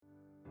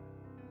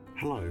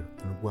Hello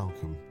and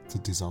welcome to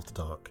Diz After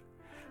Dark,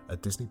 a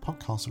Disney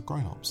podcast of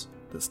grown-ups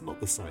that's not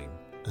the same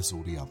as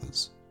all the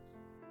others.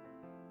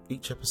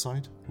 Each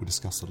episode will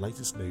discuss the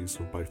latest news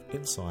from both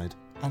inside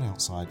and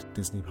outside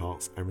Disney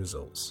parks and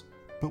resorts,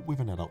 but with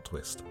an adult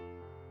twist.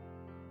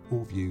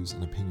 All views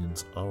and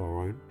opinions are our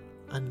own,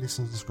 and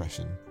listener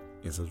discretion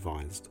is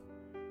advised.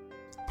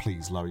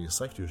 Please lower your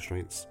safety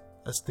restraints,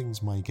 as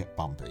things may get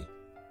bumpy.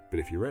 But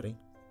if you're ready,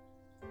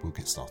 we'll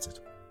get started.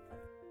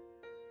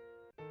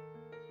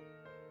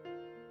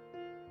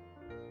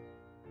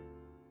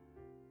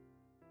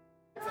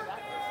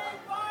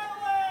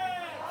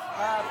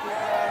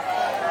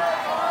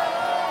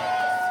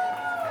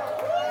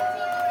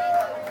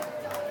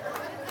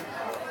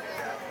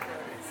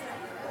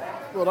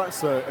 Well,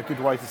 that's a good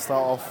way to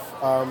start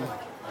off.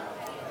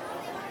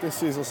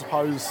 This is, I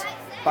suppose,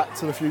 Back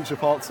to the Future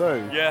Part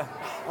 2. Yeah.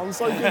 I'm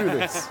so good with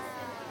this.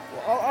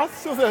 I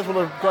still think it's one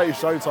of the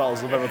greatest show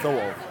titles I've ever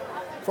thought of.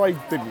 Craig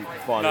didn't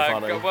find it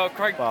funny. Well,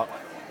 Craig but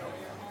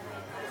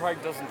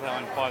doesn't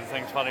find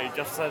things funny. He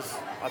just says,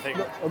 I think...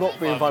 not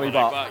being funny,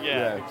 but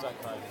yeah,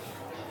 exactly.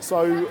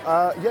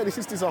 So, this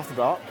is Diz After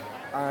Dark,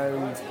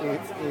 and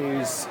it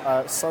is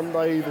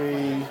Sunday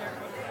the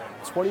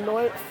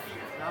 29th?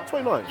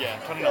 29th? Yeah,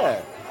 29th.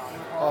 Yeah,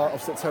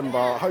 of September.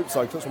 I hope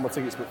so, because that's what my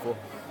ticket's booked for.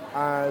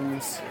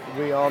 And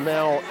we are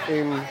now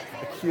in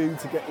a queue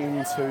to get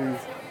into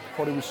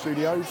Hollywood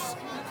Studios,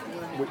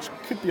 which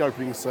could be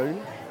opening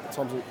soon. The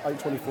time's at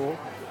 8:24,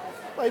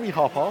 maybe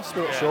past,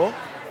 we're not sure.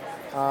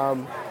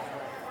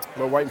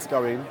 We're waiting to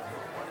go in.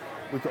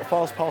 We've got a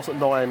fast pass at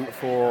 9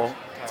 for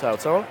Tower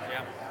Terror.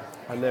 Yeah.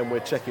 And then we're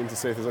checking to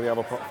see if there's any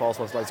other fast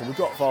passes later. We've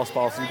got fast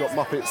passes, we've got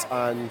Muppets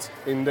and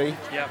Indy.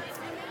 Yeah.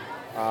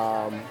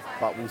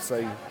 But we'll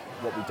see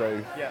what we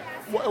do. Yeah.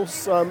 What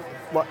else,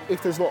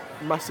 if there's not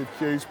massive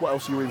queues, what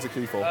else are you into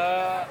queue for?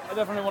 I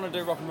definitely want to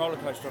do Rock and Roller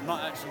Coaster. I've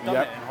not actually done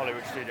it in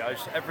Hollywood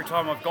Studios. Every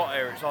time I've got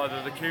here, it's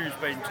either the queue's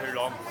been too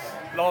long.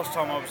 Last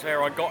time I was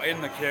here, I got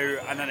in the queue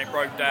and then it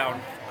broke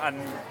down,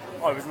 and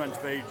I was meant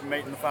to be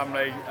meeting the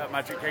family at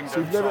Magic Kingdom. So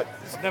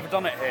you've never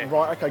done it here.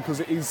 Right, okay, because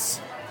it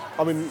is...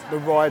 I mean, the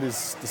ride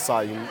is the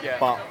same,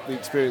 but the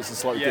experience is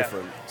slightly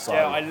different. So.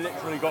 Yeah, I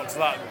literally got to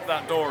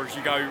that door as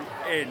you go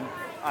in,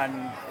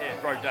 and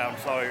it broke down,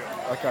 so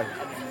I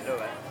didn't do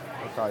it.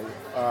 Okay.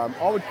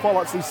 I would quite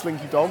like to do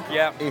Slinky Dog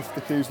if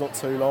the queue's not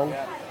too long.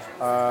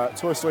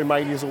 Toy Story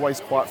Mania is always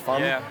quite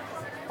fun. Yeah.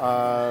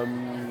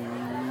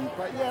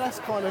 But yeah, that's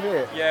kind of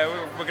it. Yeah,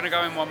 we're going to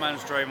go in One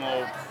Man's Dream,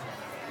 or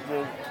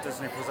Walt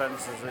Disney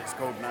Presents as it's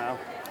called now.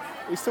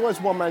 It still has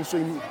One Man's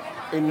Dream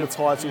in the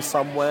title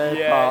somewhere.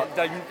 Yeah,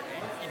 but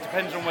it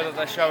depends on whether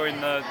they're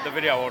showing the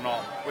video or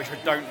not, which I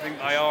don't think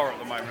they are at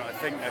the moment. I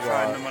think they're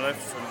showing the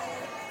Maleficent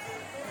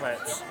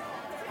clips.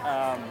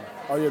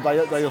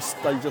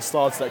 They just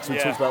started that because we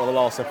talked about it on the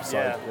last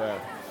episode. Yeah.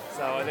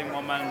 So I think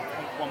One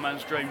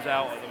Man's Dream's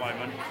out at the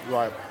moment.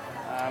 Right.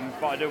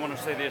 But I do want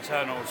to see the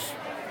Eternals.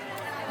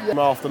 Yeah.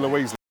 After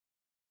Louise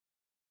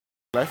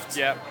left.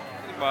 Yeah.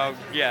 Well,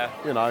 yeah.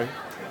 You know.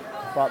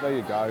 But there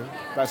you go.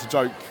 That's a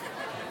joke.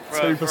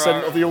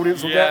 2% of the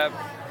audience will get.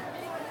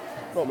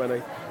 Not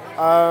many.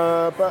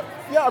 But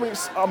yeah,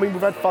 I mean,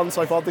 we've had fun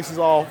so far. This is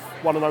our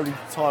one and only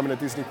time in a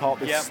Disney park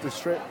this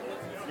trip.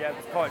 Yeah,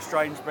 it's quite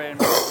strange being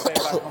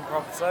back on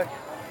property.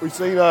 We've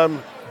seen,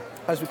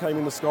 as we came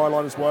in, the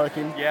Skyliner's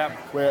working. Yeah.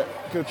 We're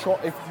going to try,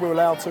 if we're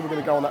allowed to, we're going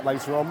to go on that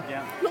later on.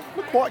 Yeah. Look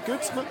quite good.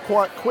 Look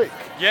quite quick.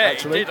 Yeah,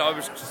 actually. it did. I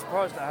was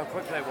surprised at how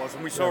quickly it was,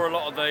 and we saw a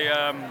lot of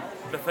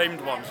the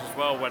themed ones as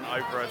well went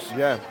over us.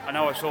 Yeah. I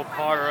know I saw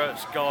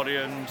Pirates,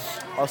 Guardians.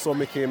 I saw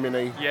Mickey and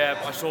Minnie.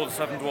 Yeah, I saw the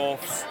Seven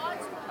Dwarfs.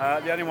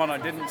 The only one I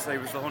didn't see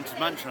was the Haunted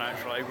Mansion,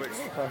 actually, which...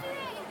 Okay.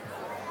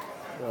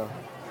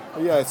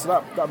 Yeah, so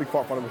that'll be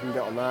quite fun if we can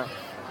get on that.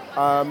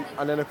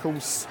 And then, of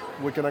course,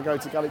 we're going to go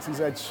to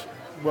Galaxy's Edge.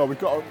 Well, we've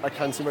got a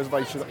canteen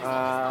reservation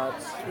at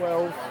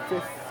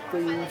 12:55.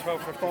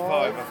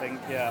 12:55, I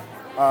think, yeah.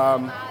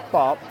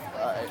 But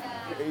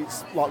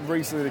it's like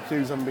recently the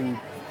queues haven't been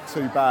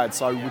too bad,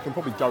 so we can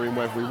probably go in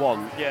wherever we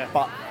want. Yeah.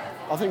 But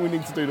I think we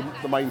need to do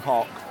the main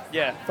park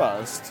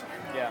first.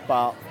 Yeah.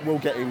 But we'll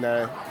get in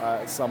there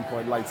at some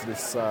point later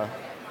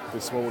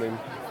this morning.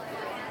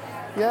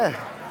 Yeah.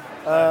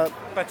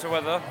 Better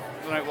weather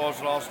than it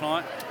was last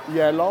night.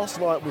 Yeah, last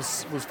night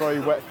was very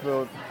wet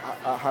for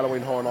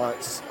Halloween Horror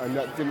Nights, and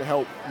that didn't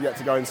help yet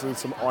to go into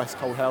some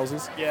ice-cold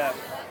houses. Yeah.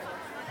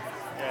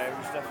 Yeah, it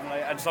was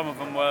definitely... And some of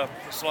them were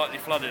slightly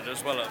flooded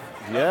as well at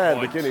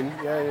the beginning.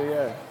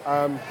 Yeah.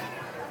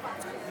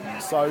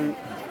 So,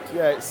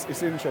 yeah,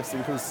 it's interesting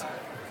because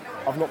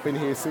I've not been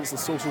here since the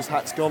Sorcerer's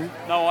Hat's gone.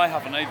 No, I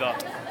haven't either.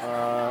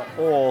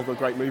 Or the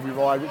Great Movie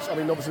Ride, which, I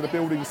mean, obviously the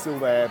building's still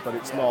there, but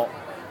it's not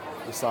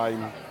the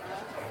same.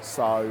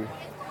 So,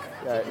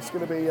 yeah, it's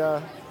going to be...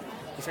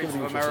 Streets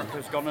of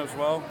America's gone as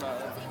well.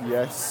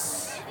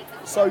 Yes.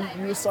 So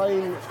you were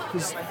saying,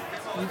 because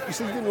you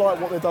said you didn't like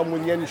what they've done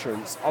with the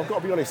entrance. I've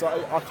got to be honest,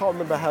 I can't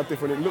remember how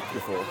different it looked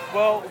before.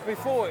 Well,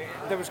 before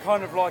there was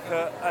kind of like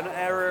an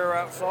area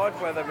outside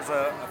where there was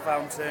a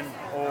fountain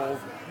or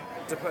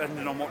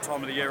depending on what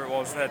time of the year it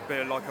was, there'd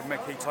be like a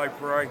Mickey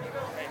topiary,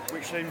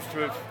 which seems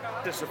to have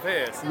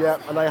disappeared. Yeah,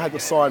 and they had the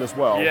sign as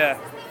well. Yeah.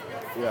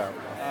 Yeah.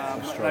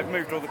 That's true. They've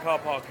moved all the car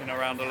parking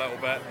around a little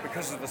bit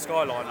because of the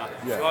Skyliner.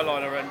 Yeah.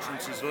 Skyliner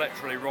entrance is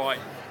literally right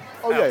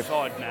Oh,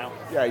 outside now.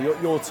 Yeah, you're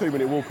a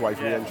 2-minute walk away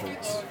from the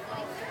entrance.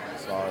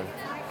 So,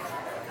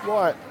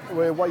 right,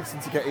 we're waiting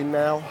to get in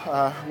now.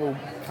 We'll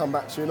come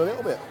back to you in a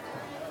little bit.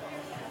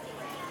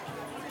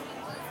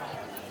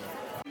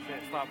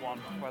 It's that one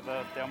where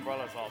the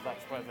umbrellas are.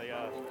 That's where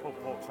the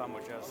pulled pork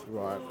sandwich is.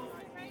 Right.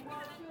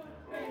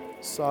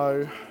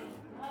 So,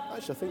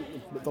 actually, I think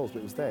McDonald's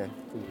bit was there.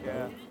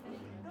 Yeah.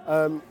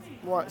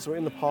 Right, so we're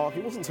in the park.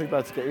 It wasn't too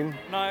bad to get in.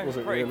 No, was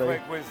it pretty really?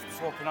 quick with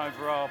swapping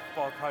over our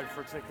barcode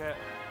for a ticket.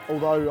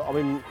 Although, I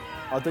mean,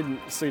 I didn't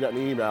see that in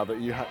the email that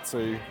you had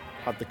to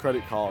have the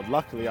credit card.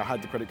 Luckily, I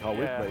had the credit card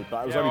with me,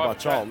 but it was only by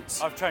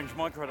chance. I've changed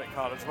my credit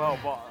card as well,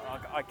 but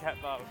I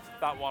kept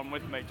that one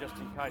with me just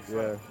in case.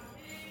 Yeah.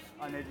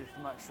 I needed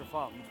some extra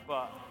funds,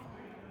 but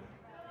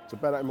So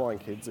bear that in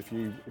mind, kids. If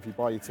you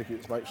buy your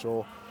tickets, make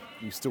sure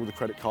you steal the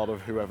credit card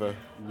of whoever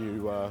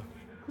you.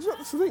 Because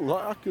that's the thing.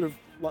 Like I could have,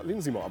 like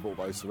Lindsay might have bought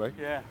those for me,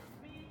 yeah.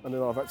 and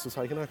then I've had to have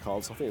taken her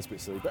cards. So I think it's a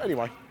bit silly. But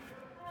anyway,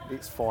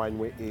 it's fine.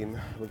 We're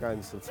in. We're going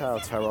to the Tower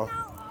of Terror.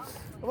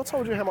 Have I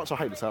told you how much I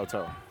hate the Tower of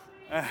Terror?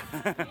 I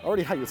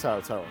already hate the Tower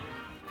of Terror.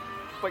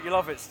 But you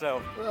love it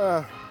still.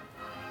 It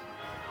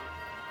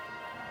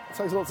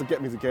takes a lot to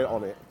get me to get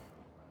on it.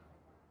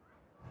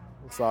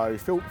 So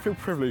feel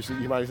privileged that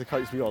you managed to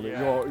coax me on it.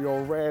 Yeah. You're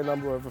a rare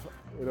number of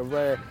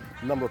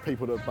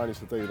people that have managed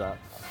to do that.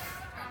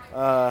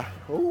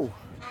 Beauty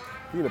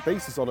and the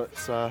Beast is on at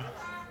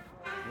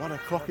 1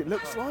 o'clock. It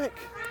looks like.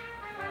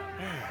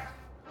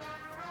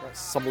 That's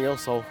something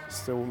else I'll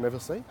still never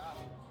see.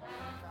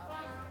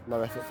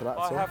 No effort for that at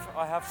all.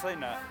 I have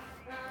seen it.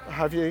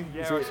 Have you?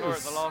 Yeah, I saw it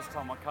the last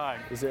time I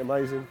came. Is it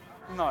amazing?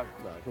 No.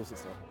 No, of course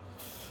it's not.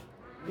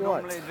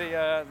 Normally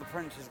the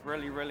Prince is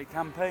really, really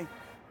campy.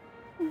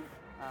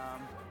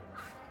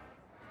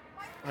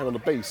 Hang on, the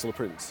Beast or the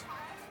Prince?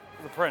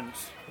 The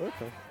Prince.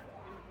 Okay.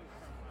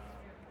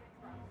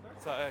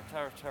 So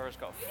Tower of Terror's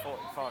got a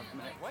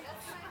 45-minute wait.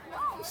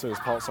 As soon as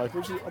Park Safe,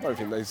 which I don't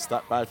think it's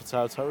that bad for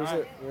Tower of Terror, is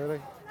it? Really?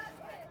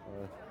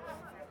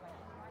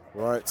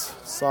 Right,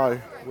 so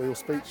we will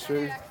speak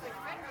to you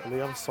on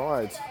the other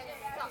side.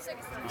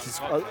 Which is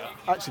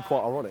actually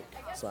quite ironic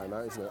saying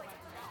that, isn't it?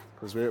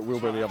 Because we'll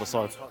be on the other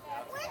side.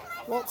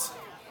 What?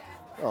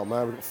 Oh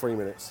man, we've got 3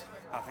 minutes.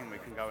 I think we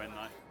can go in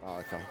though. Oh,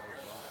 okay.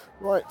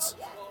 Right.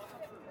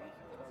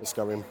 Let's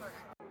go in.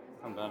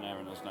 I'm down here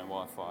and there's no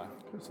Wi-Fi.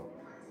 Of course not.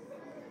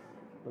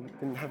 We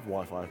didn't have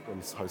Wi-Fi when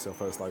this hotel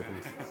first opened.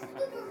 Is that it?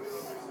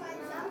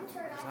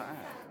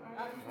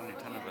 There's only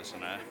 10 of us in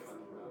there.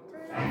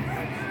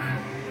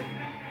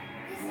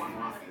 You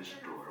unlock this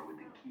door with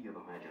the key of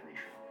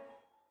imagination.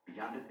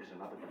 Beyond it is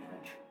another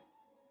dimension.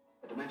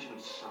 A dimension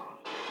of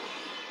sound.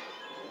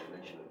 A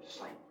dimension of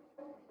sight.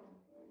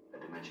 A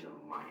dimension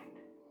of mind.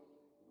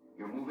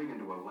 You're moving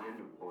into a land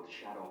of both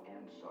shadow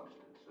and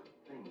substance, of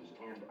things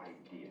and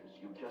ideas.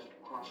 You've just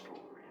crossed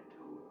over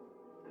into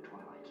the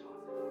Twilight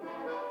Zone.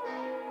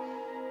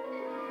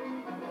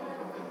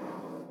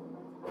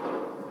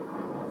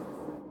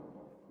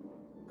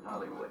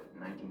 Hollywood,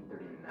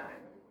 1939.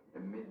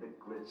 Amid the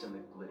glitz and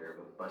the glitter of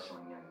a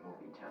bustling young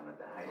movie town at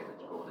the height of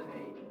its golden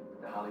age,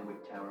 the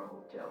Hollywood Tower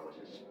Hotel was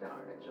a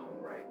star in its own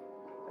right,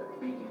 a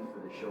beacon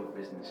for the show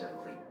business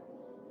elite.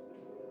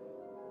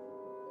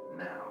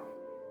 Now,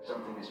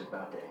 something is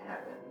about to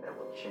happen that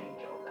will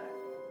change all that.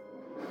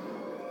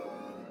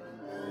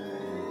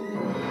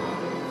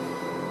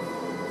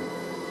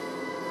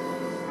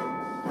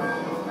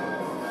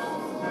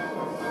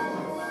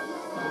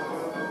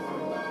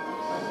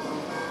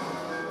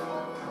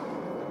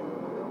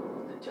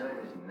 The time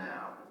is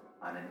now,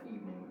 on an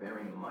evening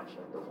very much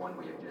like the one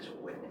we have just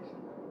witnessed.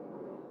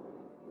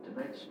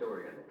 Tonight's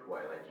story on the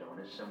Twilight Zone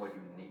is somewhat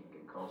unique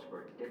and calls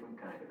for a different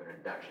kind of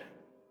introduction.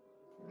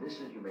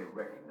 This, as you may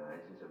recognize,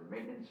 is a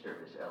maintenance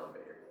service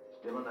elevator,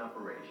 still in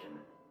operation,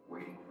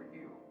 waiting for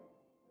you.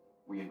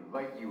 We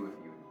invite you, if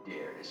you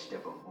dare, to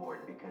step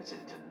aboard because in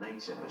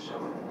tonight's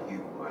episode,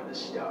 you are the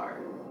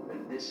star.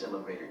 And this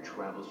elevator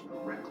travels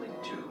directly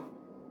to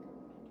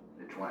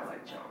the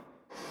Twilight Zone.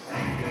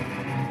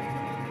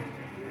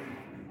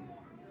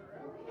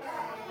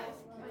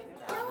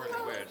 It's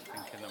really weird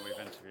thinking that we've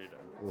interviewed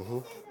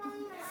him.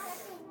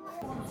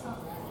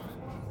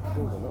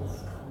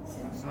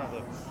 It's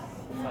another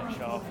that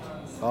shaft.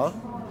 Huh?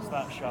 It's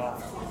that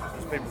shaft.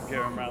 There's people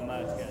queuing around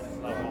there to get into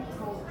that one.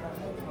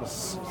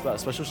 Is that a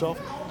special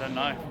shaft? Don't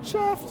know.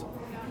 Shaft!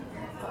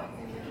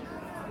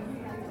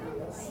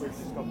 We've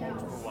just got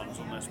multiple ones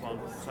on this one,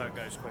 so it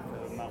goes quicker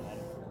than that one.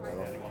 The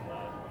only one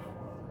there.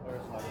 There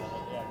is another one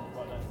at the end,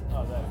 right there.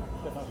 Oh, there.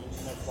 They're not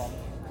using this one.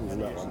 Using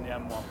that They're using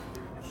one. the M1.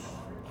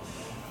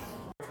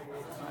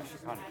 I'm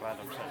actually kind of glad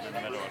I'm sitting in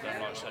the middle. I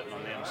don't like sitting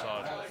on the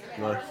inside.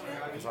 No.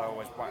 Because I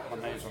always whack my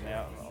knees on the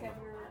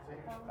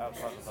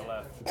outside of the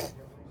left.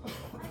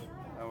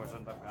 I always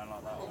end up going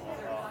like that or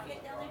like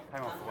that.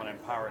 Came off the one in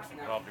Paris and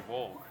could hardly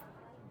walk.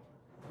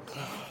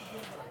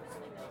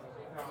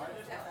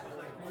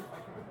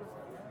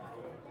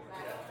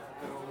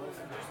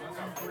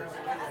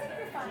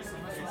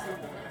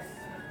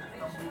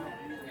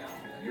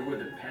 You're with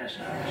the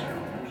passengers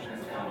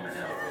and coming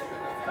out,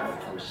 about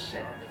to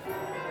ascend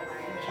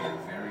into your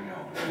very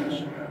own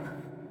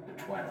zone, the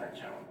Twilight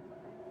Zone.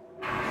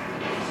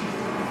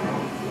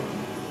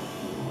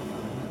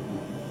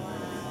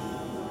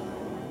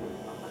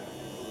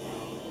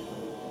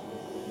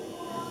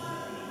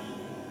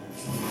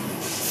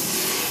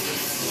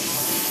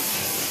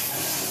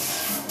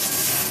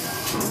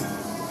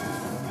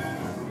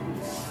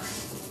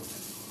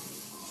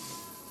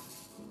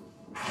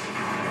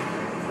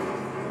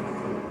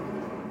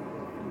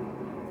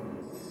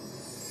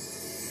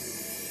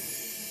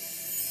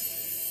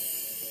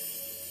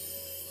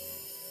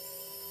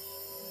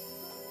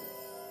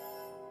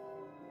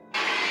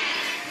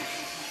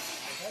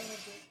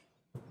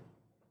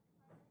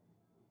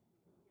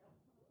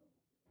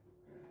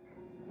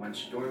 One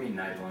stormy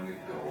night long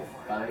ago,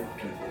 5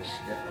 people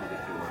stepped through the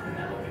door of an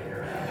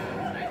elevator after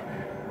a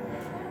nightmare.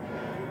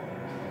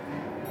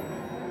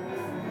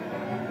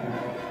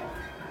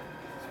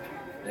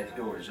 That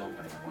door is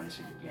opening once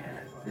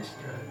again. This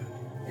time,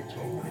 it's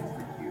opening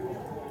for you.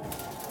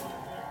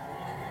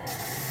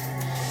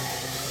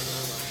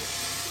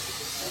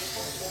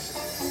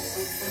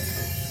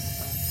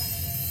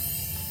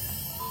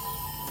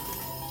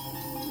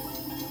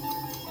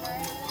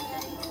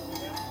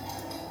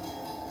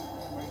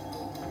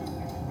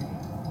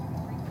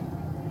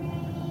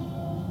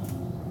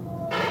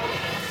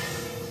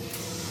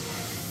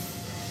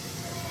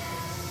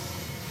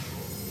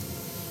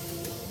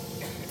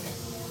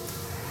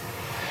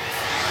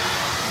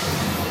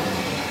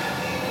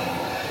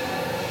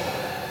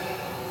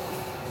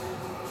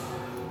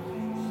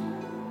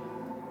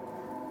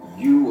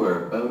 You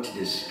are about to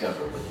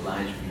discover what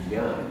lies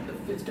beyond the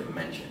 5th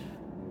dimension,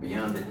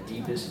 beyond the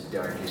deepest,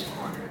 darkest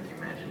corner of the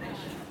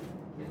imagination,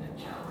 in the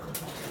Tower of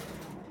Terror.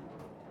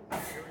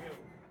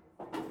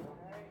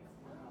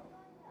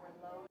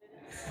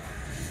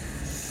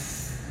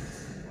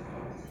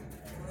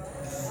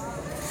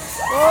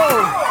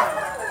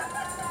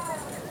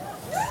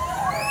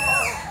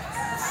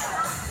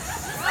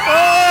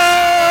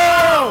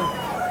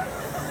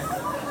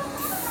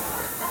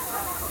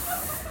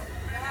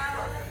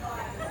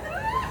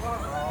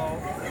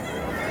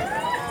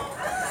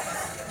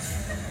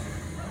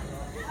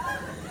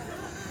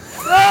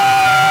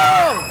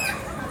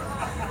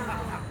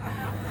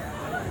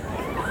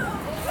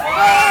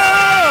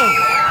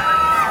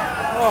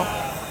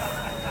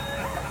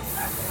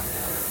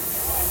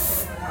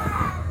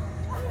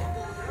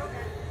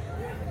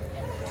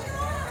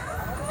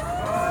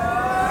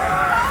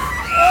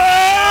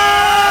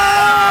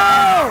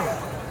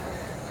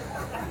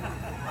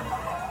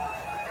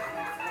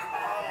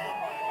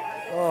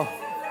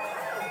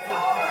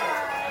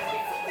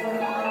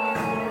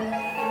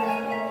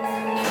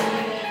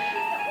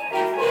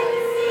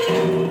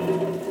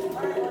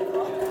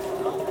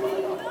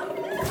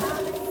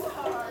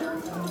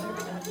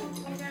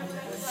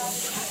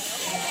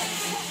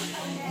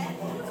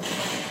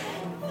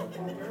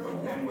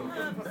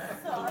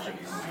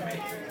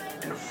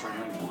 And a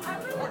friendly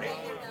warning.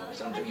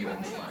 Something you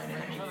won't find in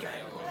any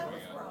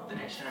guidebook. The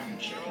next time you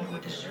check into a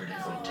deserted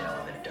hotel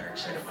on the dark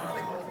side of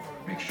Hollywood,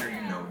 make sure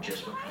you know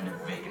just what kind of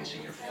vacancy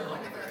you're filling,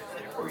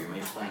 or you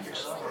may find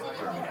yourself a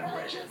permanent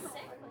resident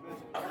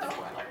of the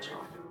Twilight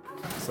Zone.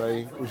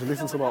 See, we should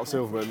listen to Mark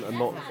Silverman and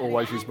not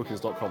always use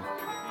bookings.com.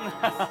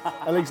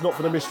 At least not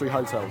for the mystery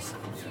hotels.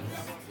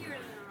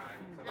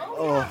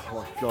 Oh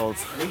my God.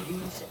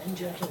 Ladies and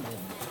gentlemen,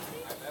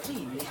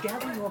 please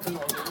gather your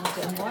belongings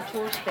and watch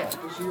your step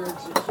as you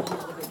exit through the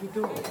elevator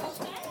doors.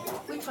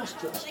 We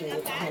trust your stay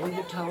at the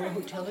Hollywood Tower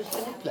Hotel has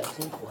been a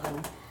pleasant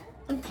one.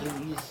 And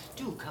please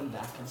do come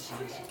back and see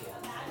us again.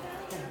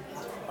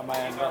 I may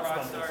end up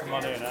spending some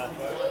money in it.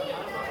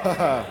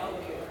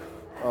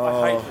 I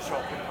hate the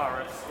shop in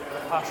Paris with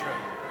a passion.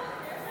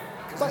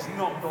 Because it's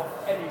not got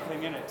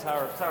anything in it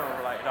terror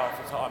related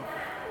half the time.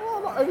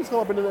 Well, not every time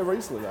I've been in there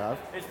recently, I have.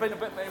 It was a bit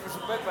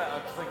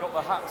better because they got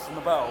the hats and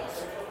the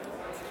bells.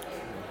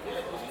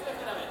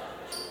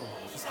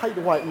 I just hate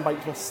the way it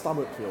makes my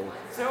stomach feel.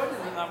 See, I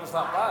didn't think that was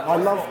that bad. I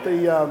love the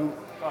thing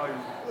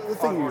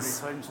I've already is,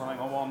 seen something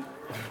I want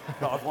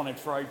that I've wanted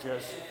for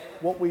ages.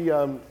 what we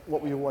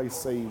always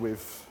see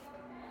with,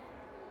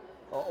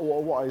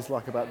 what I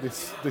like about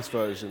this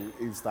version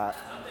is that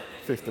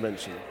 5th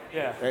dimension.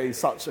 Yeah. It is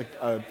such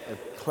a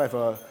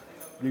clever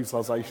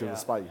utilisation of the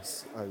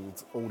space,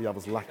 and all the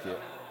others lack it.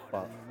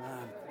 But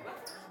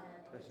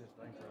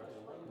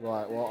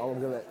right, well, I'm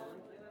going to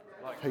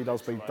let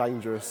P-Dubs be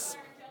dangerous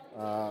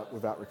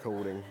without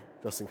recording,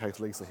 just in case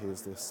Lisa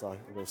hears this, so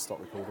I'm going to stop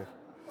recording.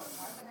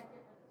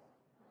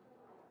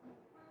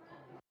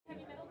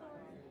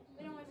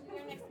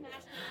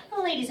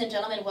 Ladies and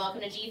gentlemen, welcome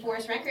to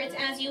G-Force Records.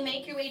 As you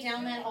make your way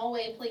down that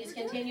hallway, please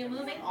continue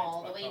moving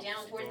all the way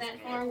down towards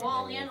that far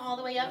wall and all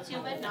the way up to,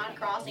 but not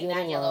crossing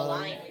that yellow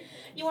line.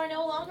 You are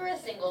no longer a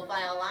single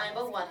file line,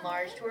 but one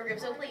large tour group,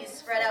 so please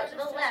spread out to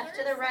the left,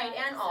 to the right,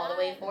 and all the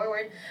way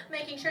forward,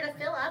 making sure to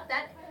fill up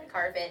that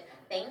carpet.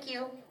 Thank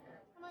you.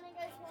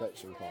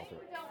 Veteran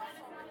carpet.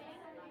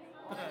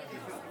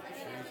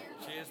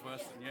 She is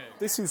worse than you.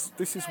 This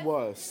is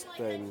worse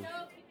than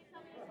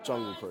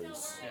Jungle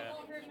Cruise. Yeah.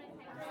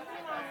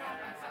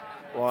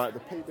 Right,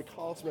 the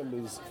cast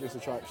members for this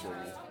attraction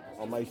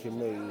are making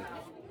me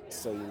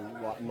seem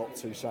like not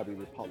too shabby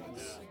with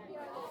puns.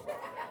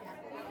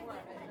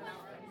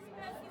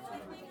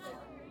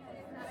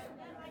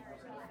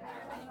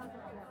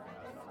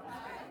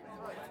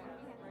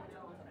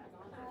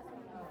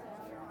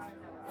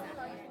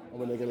 And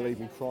when they're going to leave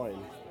me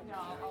crying.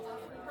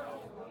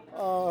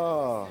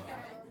 Ah.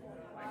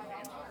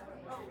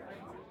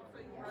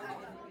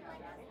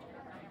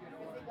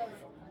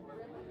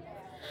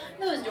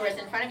 Those doors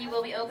in front of you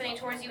will be opening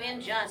towards you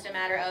in just a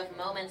matter of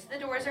moments. The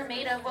doors are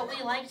made of what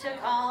we like to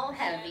call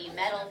heavy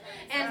metal,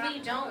 and we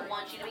don't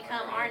want you to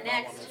become our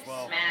next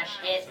smash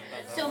hit.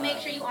 So make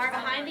sure you are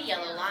behind the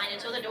yellow line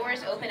until the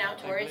doors open out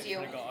towards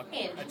you.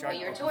 Enjoy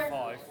your tour.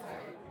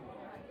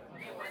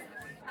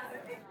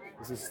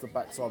 Is this the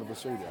backside of the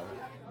studio?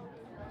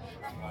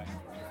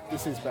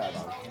 This is better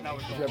though. No,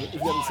 if you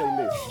haven't seen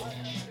this.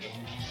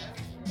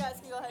 You guys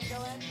can go ahead and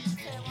go in.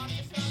 Say it once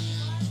to show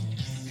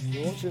you.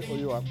 You watch it or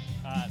you up?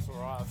 It's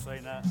alright, I've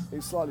seen that.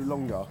 It's slightly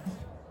longer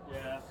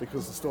Yeah.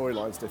 because the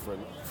storyline's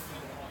different.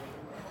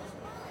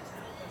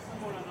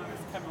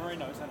 Ken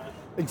Marino, isn't it?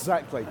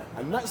 Exactly,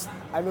 and there's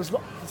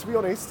not. To be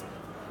honest,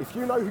 if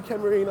you know who Ken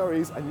Marino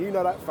is and you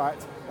know that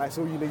fact, that's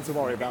all you need to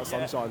worry about,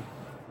 Sunshine.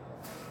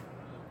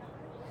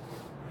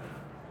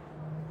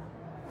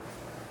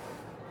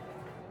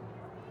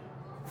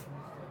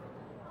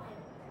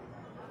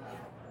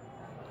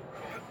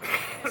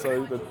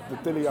 So the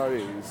dealio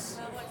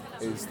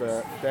is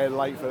that they're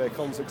late for their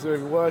concert because they've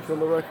been working on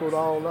the record.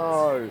 Oh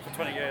no! For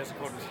 20 years,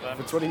 according to them.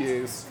 For 20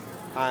 years,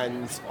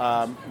 and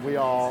we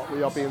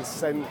are being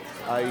sent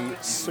a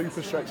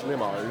super stretch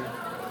limo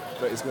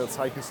that is going to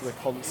take us to the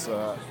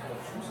concert,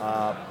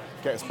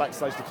 get us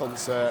backstage to the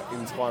concert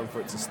in time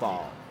for it to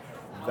start.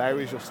 There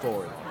is your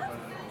story.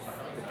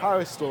 The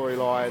Paris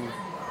storyline,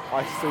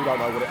 I still don't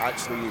know what it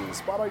actually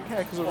is, but I don't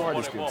care because the ride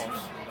is good.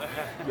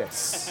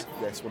 Yes,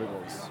 what it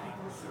was.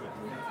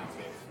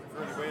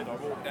 Really weird. I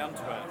walked down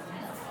to it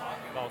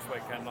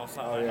last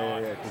Saturday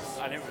night,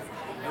 and it was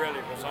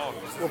really bizarre.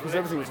 Well, because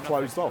everything was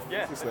closed off,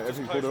 isn't it?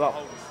 Everything's boarded up.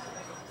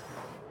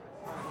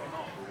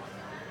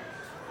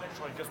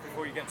 Literally, just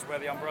before you get to where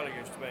the umbrella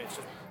used to be, it's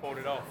just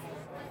boarded off.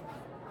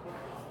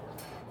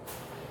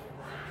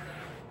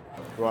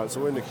 Right, so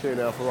we're in the queue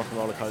now for Rock and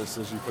Roller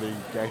Coasters, you probably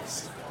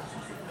guessed.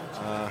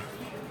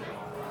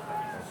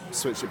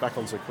 Switch it back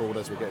onto record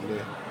as we're getting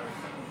near.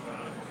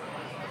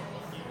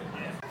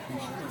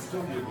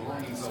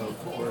 So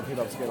we're in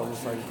up to get on the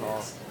same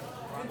car.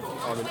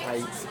 I'm in 8,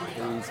 he's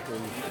in 3.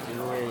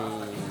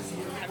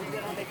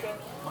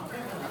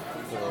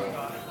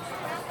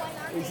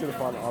 He's in the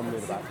front, I'm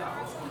near the back.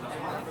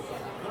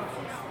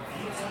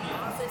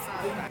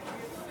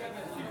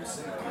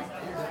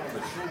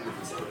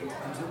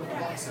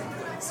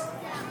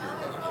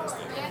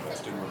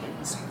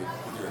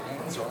 With your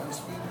hands, arms,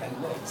 feet, and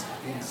legs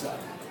inside.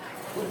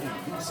 Put in a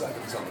few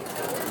seconds on the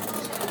floor and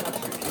use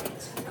touch your feet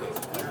because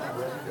we're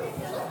ready to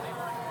go.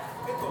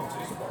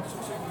 Entonces, por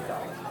su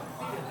seguridad,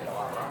 piden la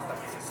barra hasta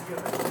que se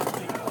cierren sus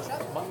oblicuos.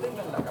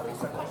 Mantengan la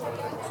cabeza con el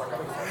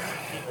reposacabezas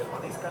y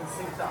permanezcan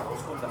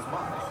sentados con las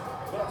manos,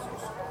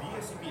 brazos,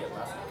 pies y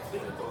piernas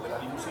dentro de la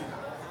limusina.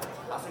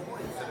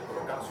 Asegúrense de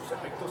colocar sus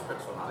efectos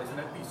personales en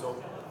el piso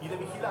y de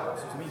vigilar a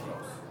sus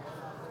mismos.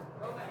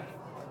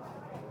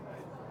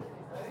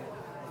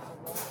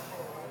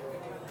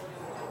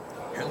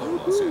 Hello,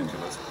 Los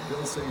Angeles.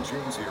 Bill St.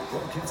 James here,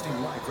 broadcasting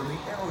live from the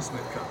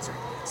Aerosmith concert.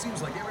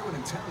 Seems like everyone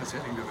in town is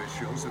heading to this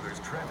show, so there's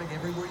traffic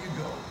everywhere you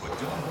go. But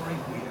don't worry,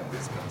 we have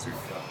this concert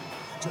covered.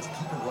 Just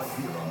keep it right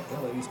here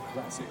on LA's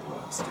classic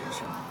rock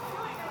station.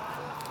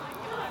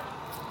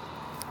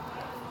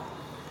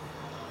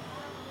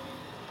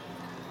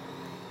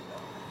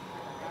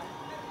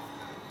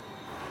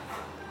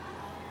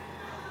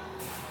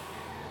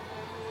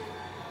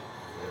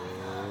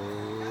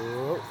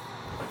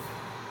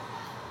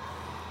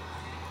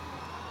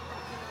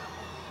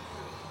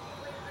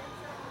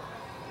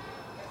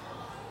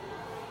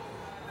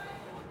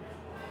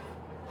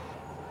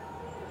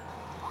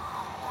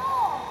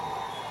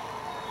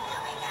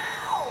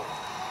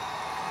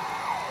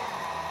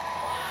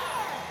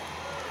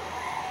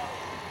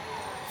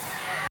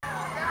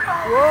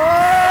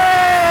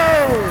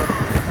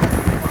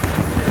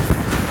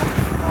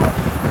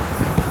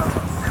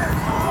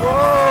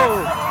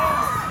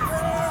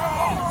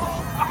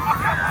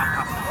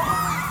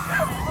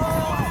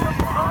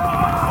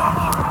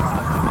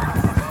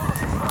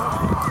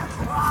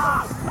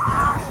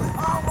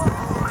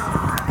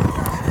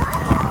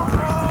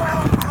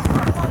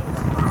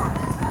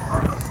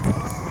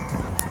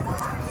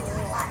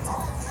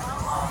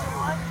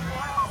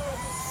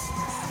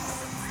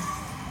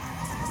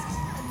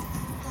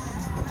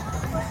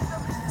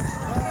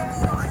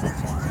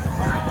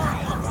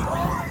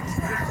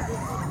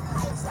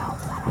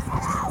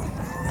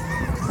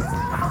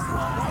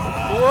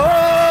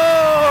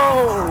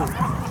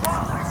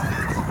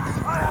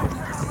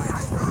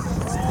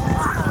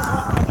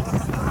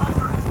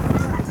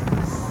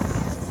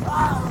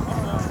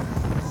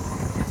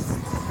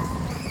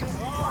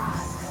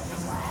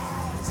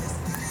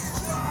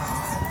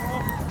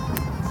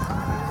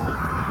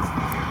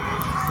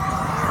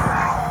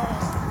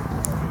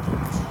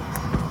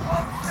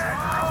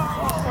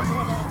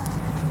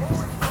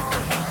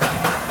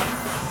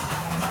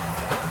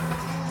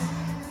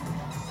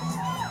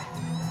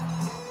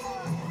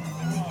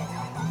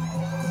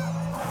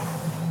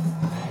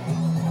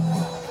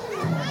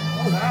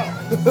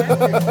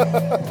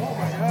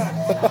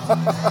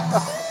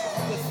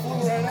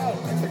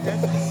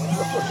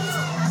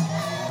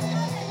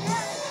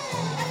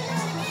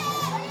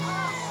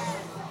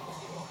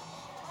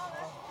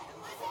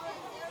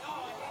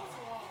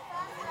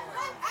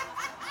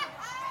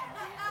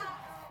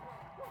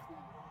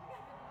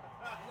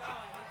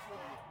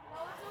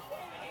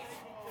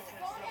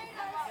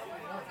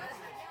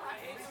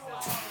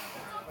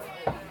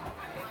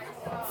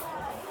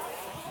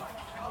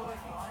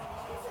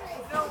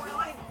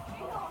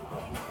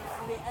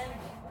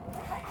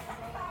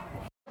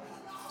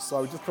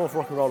 So we just come off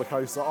Rock and Roller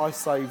Coaster. I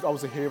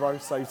was a hero,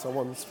 saved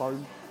someone's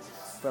phone,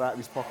 fell out of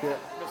his pocket.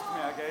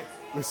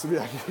 Mr.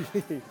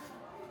 Miyagi.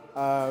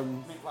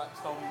 Mick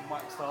Blackstone,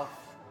 Wax stuff.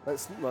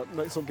 Let's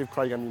not give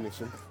Craig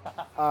ammunition.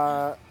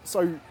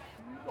 So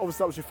obviously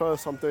that was your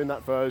first time doing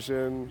that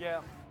version.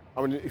 Yeah.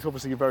 I mean, it's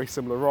obviously a very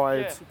similar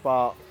ride, Yeah.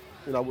 but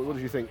you know, what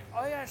did you think?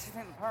 I actually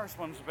think the Paris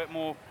one's a bit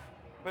more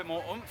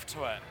oomph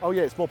to it. Oh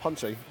yeah, it's more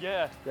punchy.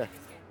 Yeah. Yeah.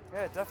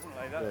 Yeah,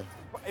 definitely. Yeah.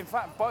 In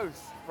fact,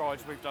 both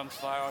rides we've done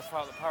today, I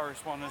felt the Paris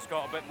one has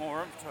got a bit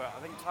more oomph to it.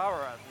 I think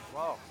Tower has as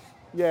well.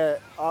 Yeah,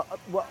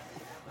 well,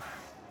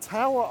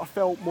 Tower I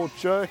felt more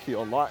jerky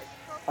on. Like,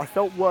 I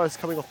felt worse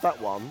coming off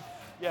that one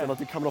than I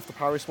did coming off the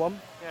Paris one.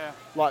 Yeah.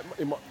 Like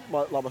in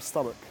my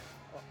stomach.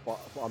 What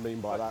I mean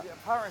by that. Yeah,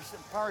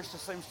 Paris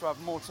just seems to have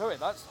more to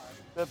it. That's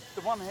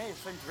the one here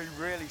seemed to be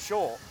really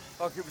short.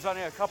 Like it was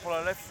only a couple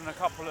of lifts and a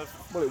couple of.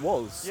 Well, it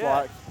was.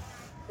 Yeah. Like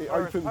it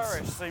opens.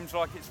 Paris seems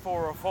like it's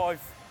 4 or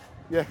 5.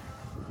 Yeah.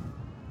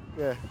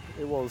 Yeah,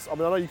 it was. I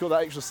mean, I know you've got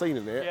that extra scene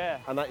in it,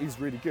 and that is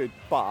really good.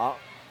 But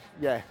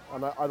yeah, I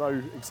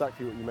know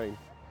exactly what you mean.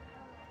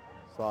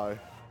 So,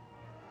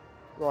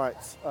 right,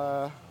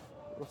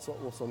 what's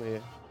on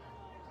here?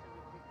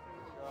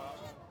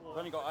 We've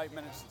only got 8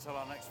 minutes until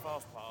our next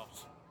fast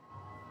pass.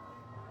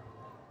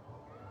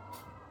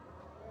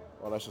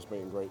 Well, that's just meet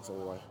and greets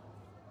anyway.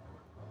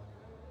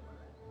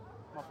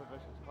 Muppet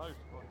Vision's closed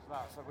according to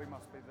that, so we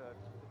must be the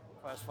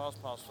first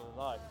fast pass for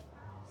the day.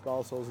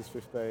 Star Souls is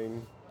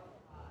 15.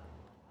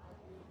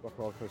 Rock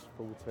and Roller Coaster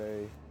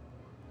 40.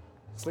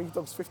 Slinky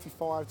Dog's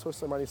 55. Toy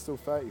Story Mania is still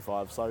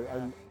 35. So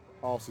and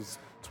Arse is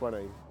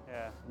 20.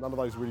 Yeah. None of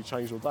those really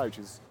changed all day, which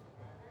is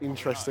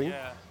interesting.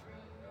 Yeah.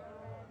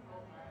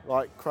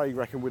 Like Craig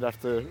reckon we'd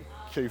have to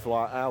queue for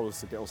like hours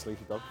to get on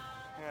Slinky Dog.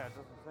 Yeah, it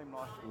doesn't seem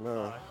like it.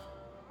 No.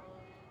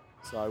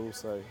 So we'll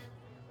see.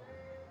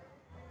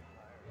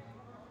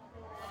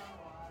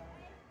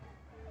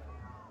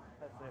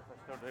 Let's see if I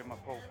still do my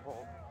pulled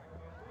pork.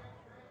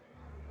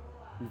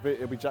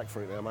 It'll be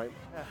jackfruit now, mate.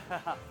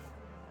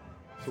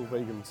 It's all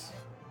vegans.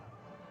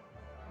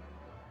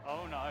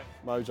 Oh no.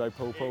 Mojo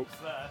pulled pork.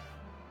 It's there.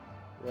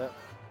 Yeah.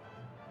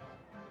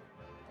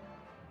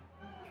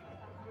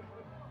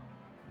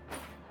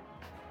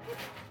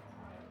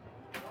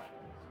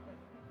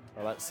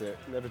 Oh, that's it.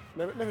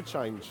 Never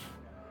change.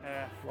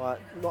 Yeah. Like,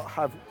 not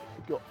have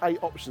got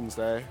 8 options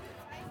there,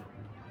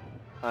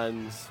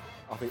 and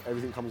I think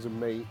everything comes in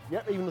meat.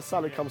 Yep, even the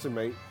salad comes in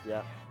meat.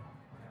 Yeah.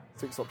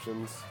 6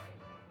 options.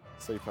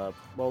 Superb.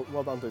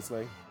 Well done,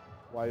 Disney.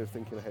 Way of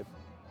thinking ahead.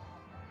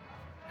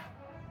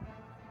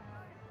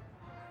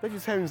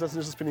 Vegetarians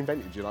hasn't just been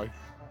invented, you know.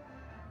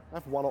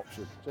 Have one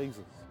option.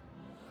 Jesus.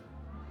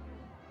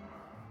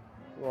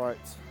 Right.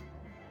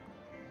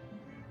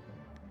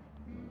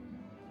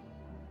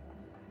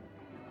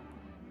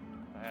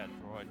 They had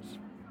droids.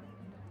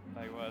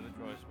 They were the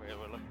droids we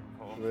were looking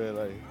for.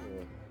 Really?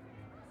 Yeah.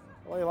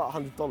 Only like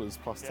 $100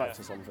 plus tax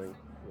or something.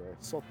 Yeah,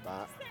 sod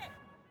that.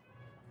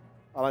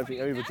 I don't think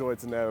any of the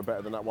droids in there are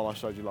better than that one I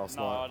showed you last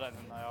night. No, I don't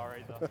think they are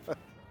either.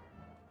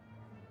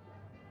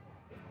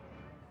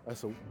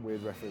 That's a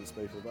weird reference,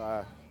 people. But,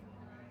 I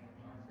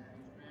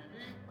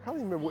can't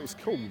even remember what it's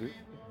called.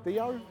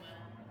 Dio?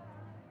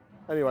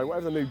 Anyway,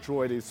 whatever the new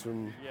droid is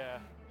from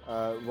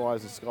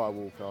Rise of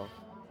Skywalker,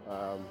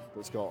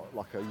 that's got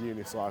like a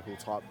unicycle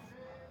type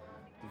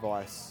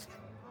device.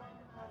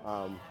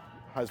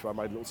 Hasbro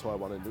made a little toy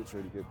one and it looks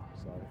really good.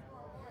 So,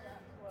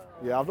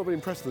 yeah, I've not been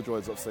impressed with the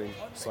droids I've seen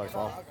so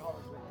far.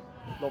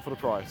 Not for the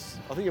price.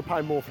 I think you're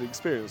paying more for the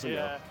experience, aren't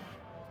you?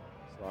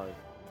 So,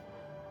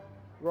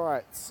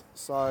 right.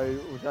 So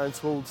we're going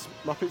towards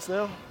Muppets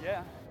now.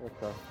 Yeah.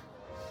 Okay.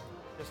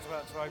 Just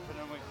about to open,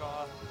 and we've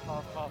got a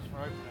fast pass for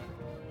opening.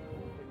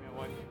 Keep me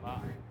away from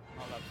that.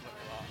 I'll have to look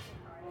at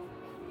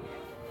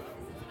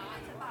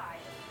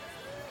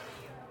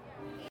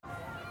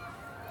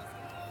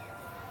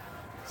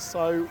that.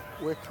 So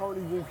we're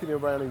currently walking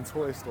around in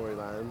Toy Story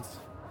Land,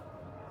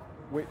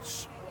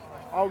 which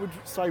I would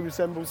say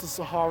resembles the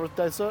Sahara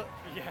Desert.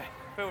 Yeah,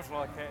 feels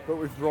like it. But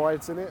with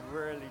rides in it. It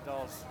really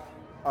does.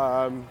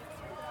 I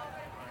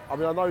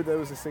mean, I know there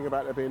was this thing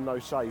about there being no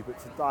shade, but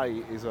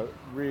today is a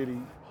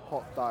really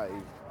hot day.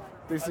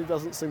 Disney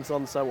doesn't seem to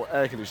understand what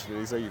air conditioning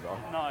is either.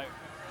 No,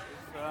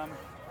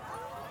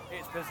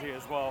 it's busy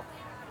as well.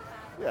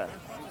 Yeah.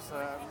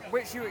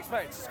 Which you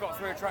expect. It's got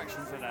 3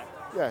 attractions in it.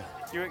 Yeah.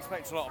 You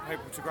expect a lot of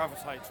people to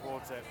gravitate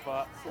towards it,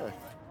 but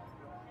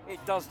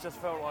it does just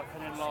feel like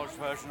an enlarged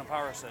version of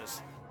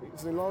Paris's.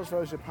 It's an enlarged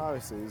version of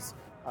Paris's,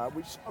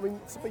 which, I mean,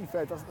 to be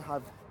fair, doesn't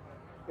have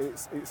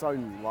its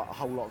own like a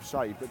whole lot of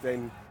shade. But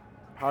then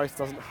Paris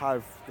doesn't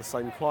have the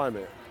same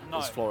climate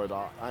as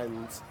Florida,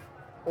 and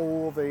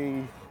all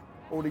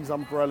these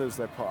umbrellas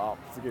they put up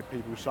to give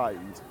people shade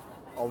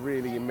are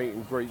really in meet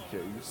and greet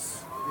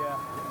queues.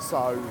 Yeah.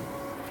 So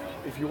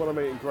if you want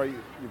to meet and greet,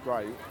 you're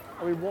great.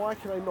 I mean, why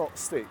can they not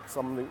stick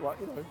something like,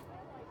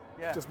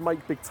 just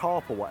make big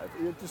tarp or whatever?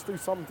 Just do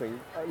something,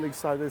 at least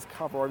so there's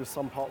cover over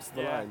some parts of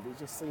the land. It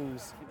just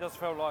seems... It does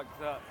feel like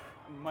that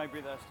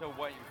maybe they're still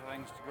waiting for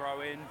things to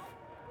grow in.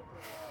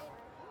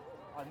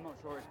 I'm not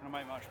sure it's going to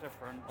make much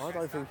difference. I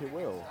don't think it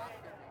will.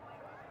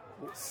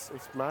 It's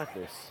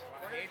madness.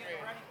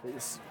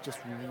 It's just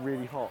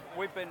really hot.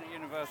 We've been at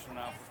Universal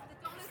now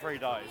for 3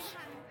 days,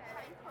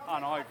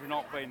 and I've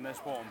not been this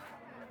warm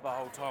the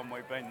whole time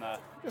we've been there.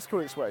 Just call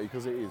it sweaty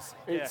because it is.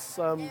 It's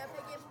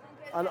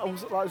and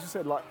also, like as you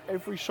said, like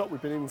every shop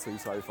we've been into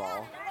so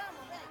far,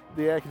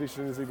 the air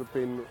conditioning has either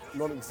been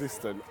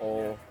non-existent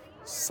or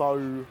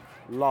so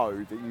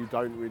low that you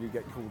don't really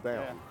get cooled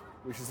down,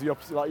 which is the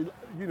opposite. Like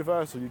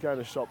Universal, you go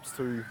into shops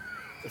to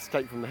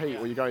escape from the heat,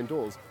 or you go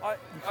indoors. I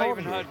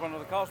even heard one of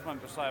the cast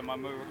members saying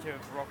when we were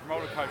queuing for Rock and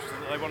Roller Coaster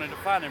that they wanted a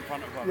fan in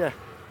front of them. Yeah,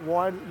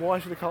 why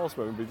should a cast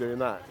member be doing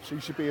that? She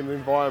should be in an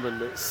environment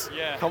that's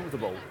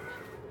comfortable.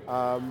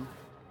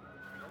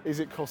 Is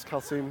it cost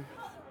cutting?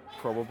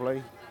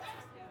 Probably.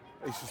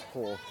 It's just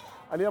poor.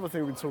 And the other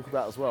thing we can talk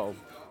about as well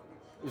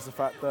is the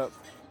fact that,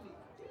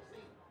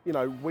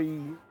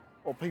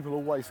 people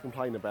always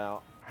complain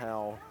about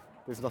how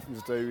there's nothing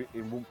to do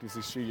in Walt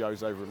Disney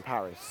Studios over in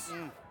Paris.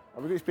 And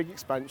we've got this big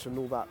expansion and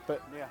all that,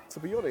 but to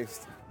be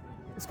honest,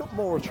 it's got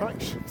more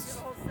attractions.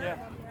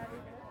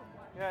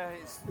 Yeah,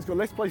 it's got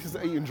less places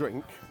to eat and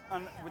drink.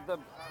 And with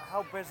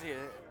how busy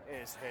it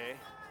is here,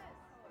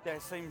 there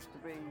seems to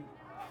be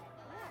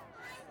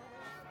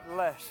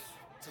less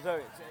to do.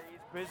 It's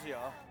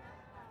busier,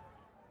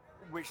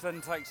 which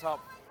then takes up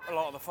a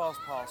lot of the fast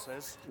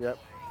passes. Yep.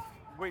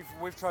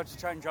 We've tried to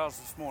change ours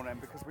this morning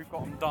because we've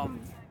got them done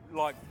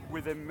like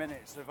within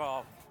minutes of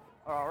our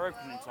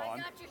opening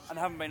time and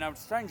haven't been able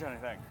to change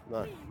anything.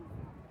 No,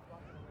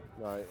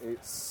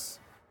 it's...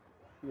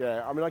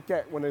 Yeah, I mean, I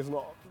get when there's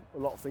not a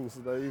lot of things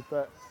to do,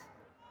 but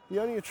the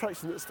only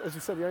attraction that's, as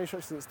you said, the only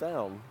attraction that's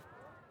down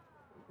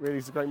really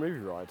is a Great Movie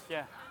Ride.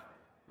 Yeah.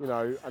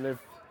 And they've,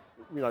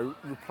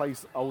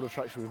 replaced old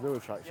attractions with new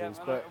attractions.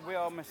 Yeah, but we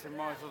are missing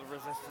Rise of the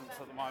Resistance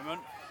at the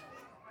moment.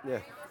 Yeah.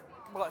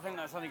 Well, I think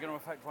that's only going to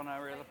affect one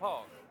area of the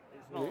park.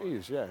 It's not, it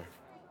is, yeah.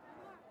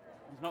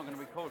 It's not going to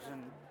be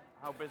causing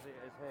how busy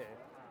it is here.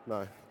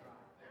 No.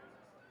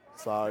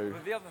 So...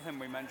 But the other thing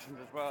we mentioned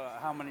as well,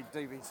 how many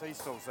DVC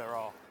stalls there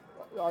are.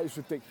 It's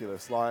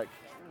ridiculous. Like,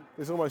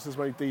 there's almost as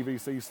many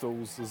DVC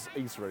stalls as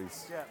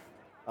eateries.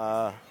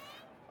 Yeah.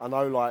 I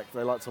know,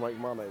 they like to make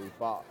money,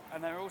 but...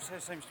 And there also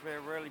seems to be a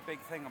really big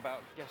thing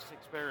about guest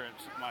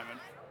experience at the moment.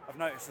 I've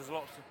noticed there's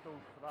lots of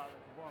stalls for that.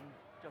 There's one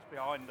just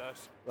behind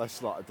us.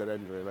 That's like a dead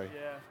end, really.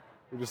 Yeah.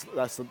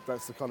 That's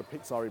the kind of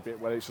Pixar-y bit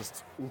where it's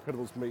just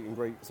Incredibles meet and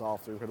greets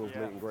after Incredibles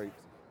meet and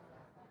greets.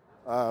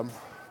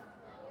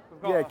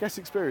 Guest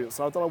experience.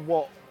 I don't know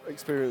what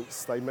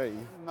experience they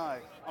mean. No,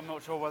 I'm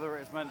not sure whether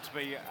it's meant to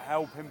be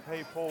helping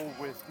people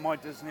with My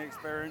Disney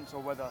Experience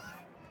or whether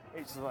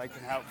it's so they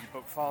can help you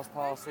book fast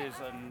passes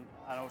and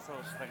all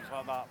sorts of things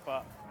like that.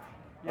 But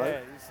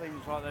it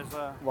seems like there's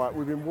a... Right,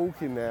 we've been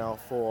walking now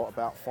for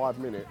about 5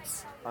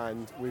 minutes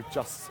and we've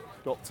just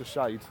got to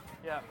shade.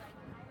 Yeah.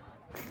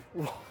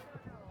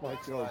 My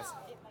God.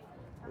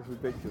 It's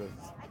ridiculous.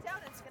 I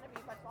doubt it's going to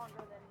be much longer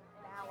than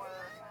an hour.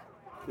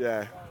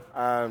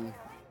 Yeah.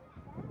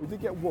 We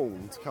did get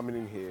warned coming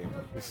in here,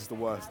 this is the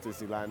worst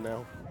Disneyland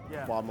now,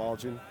 by a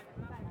margin.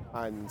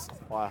 And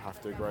I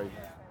have to agree.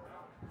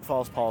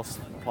 Fast Pass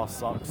Plus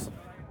sucks.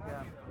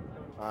 Yeah.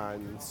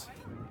 And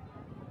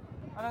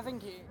I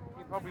think it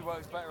probably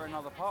works better in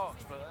other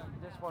parks, but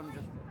this one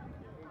it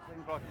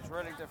seems like it's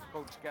really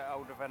difficult to get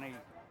hold of anything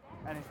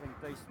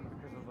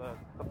decent because of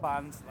the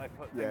bands that they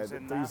put things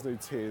in. These new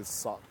tiers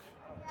suck.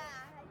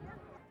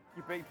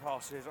 Your B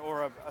passes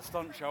or a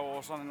stunt show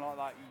or something like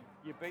that,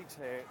 your B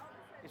tier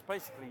is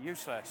basically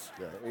useless.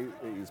 Yeah,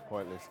 it is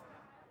pointless.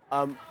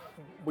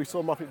 We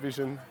saw Muppet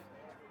Vision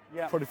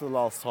probably for the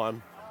last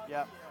time.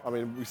 Yeah. I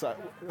mean, I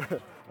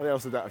think I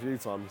said that a few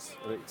times,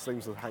 and it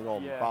seems to hang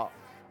on. Yeah.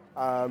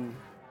 But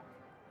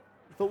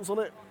thoughts on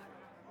it?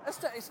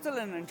 It's still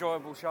an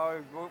enjoyable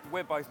show.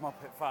 We're both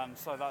Muppet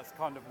fans, so that's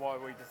kind of why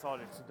we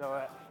decided to do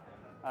it.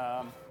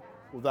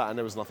 Well, that and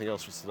there was nothing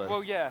else for us to do.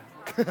 Well, yeah.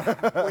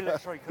 We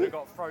literally could have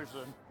got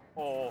Frozen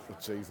or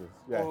Jesus,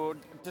 yeah. Or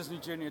Disney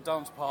Junior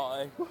Dance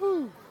Party.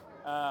 Woohoo!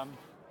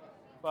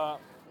 But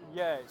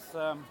yeah, it's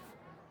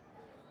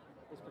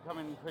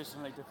becoming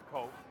increasingly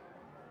difficult.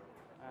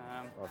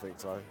 I think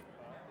so.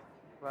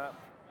 But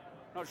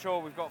not sure.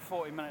 We've got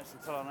 40 minutes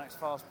until our next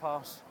fast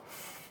pass.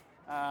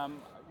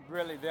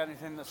 Really, the only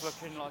thing that's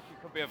looking like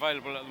it could be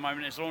available at the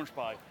moment is Launch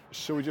Bay.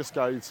 Shall we just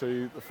go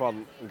to the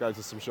front and go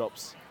to some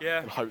shops?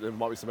 Yeah. And hope there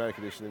might be some air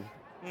conditioning.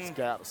 Just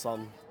get out the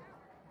sun.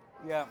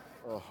 Yeah.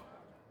 Oh.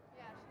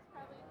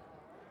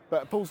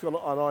 But Paul's got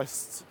an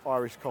iced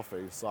Irish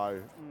coffee, so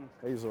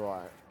he's all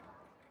right.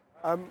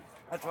 I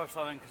had to have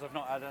something because I've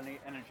not had any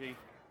energy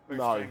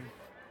No, boosting.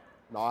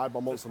 I had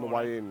my monster on the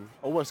way in.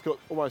 Almost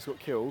got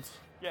killed.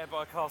 Yeah,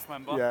 by a cast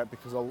member. Yeah,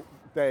 because I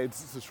dared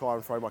to try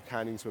and throw my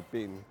can into a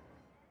bin,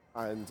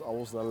 and I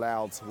wasn't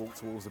allowed to walk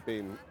towards the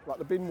bin. Like,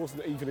 the bin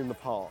wasn't even in the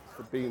park.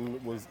 The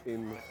bin was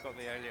in. Got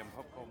the alien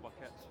popcorn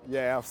buckets.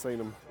 Yeah, I've seen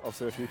them. I've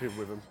seen a few people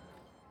with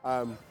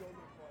them.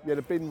 Yeah,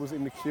 the bin was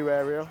in the queue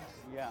area.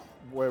 Yeah.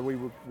 Where we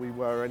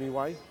were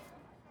anyway,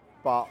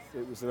 but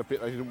it was in a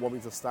bit they didn't want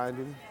me to stand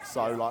in.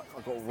 So like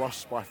I got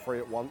rushed by 3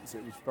 at once.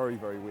 It was very,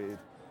 very weird.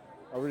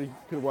 I really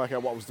couldn't work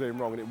out what I was doing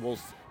wrong, and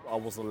I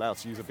wasn't allowed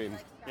to use a bin.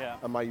 Yeah.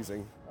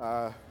 Amazing.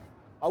 I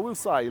will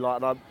say, like,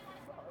 and I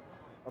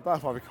don't know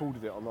if I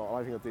recorded it or not. I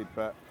don't think I did,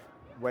 but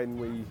when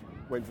we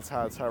went to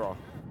Tower of Terror,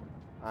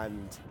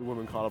 and the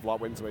woman kind of like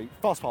went to me,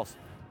 fast pass.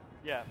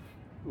 Yeah.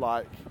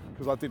 Like,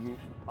 because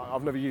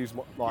I've never used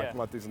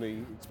my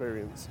Disney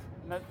experience.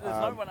 No,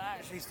 there's no one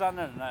actually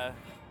standing there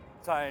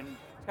saying,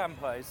 "Can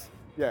please."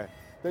 Yeah,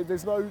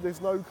 there's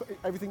no.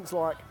 Everything's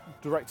like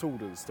direct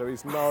orders. There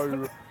is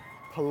no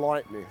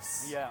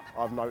politeness. Yeah.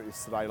 I've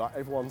noticed today. Like,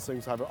 everyone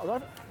seems to have. I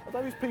don't know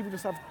if people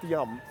just have the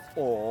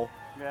or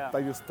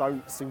they just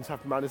don't seem to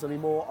have manners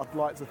anymore. I'd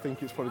like to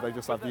think it's probably they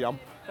just have the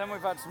Then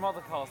we've had some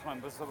other cast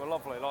members that were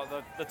lovely, like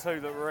the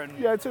two that were in.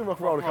 Yeah, two Rock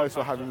and Roller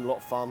Coaster were having a lot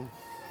of fun.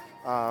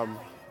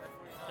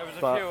 There was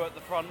a few at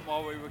the front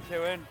while we were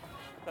queuing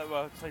that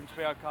seemed to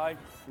be okay.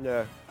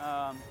 Yeah.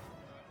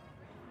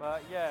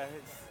 But yeah,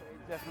 it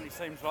definitely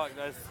seems like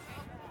there's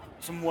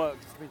some work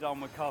to be done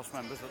with cast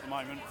members at the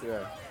moment.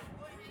 Yeah.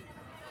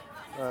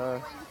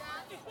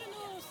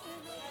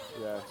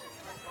 Yeah.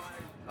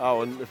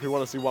 Oh, and if we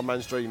want to see One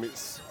Man's Dream,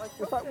 it's.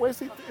 In fact, where's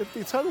the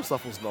Eternal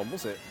stuff wasn't on,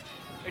 was it?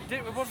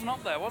 It wasn't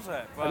up there, was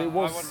it? But And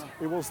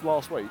it was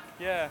last week.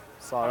 Yeah.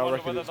 So I wonder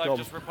reckon whether it's they've gone.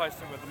 just replaced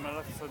it with the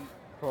Maleficent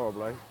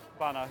Probably.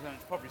 banner, and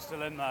it's probably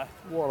still in there.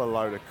 What a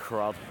load of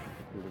crud.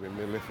 Would have been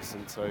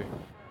Maleficent too.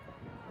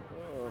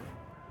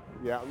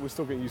 Yeah, we're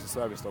still getting used to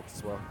service dogs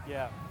as well.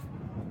 Yeah.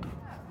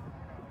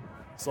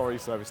 Sorry,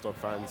 service dog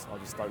fans, I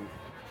just don't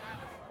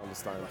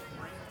understand.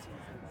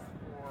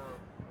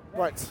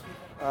 Right,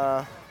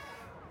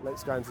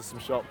 let's go into some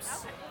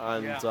shops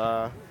and we've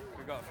got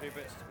a few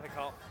bits to pick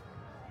up.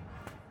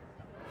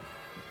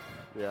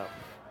 Yeah.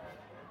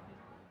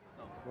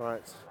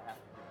 Right.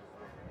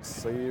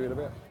 See you in a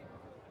bit.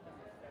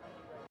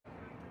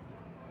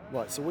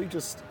 Right, so we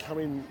just come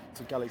in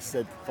to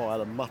Galaxy Z via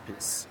the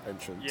Muppets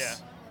entrance. Yeah.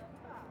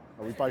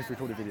 And we both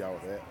recorded a video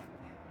of it.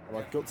 And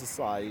I've got to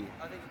say,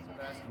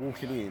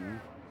 walking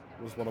in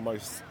was one of the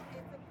most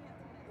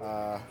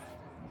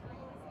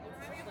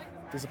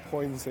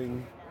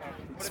disappointing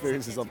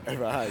experiences I've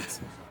ever had.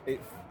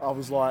 I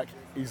was like,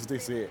 is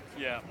this it?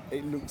 Yeah.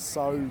 It looked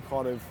so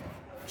kind of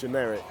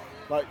generic.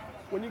 Like,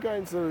 when you go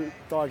into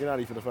Diagon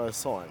Alley for the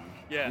first time,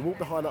 you walk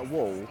behind that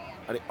wall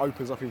and it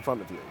opens up in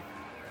front of you.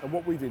 And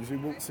what we did is we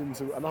walked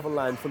into another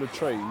land full of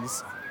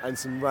trees and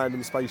some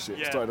random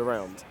spaceships dotted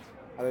around.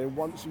 And then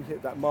once you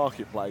hit that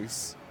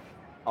marketplace,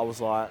 I was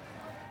like,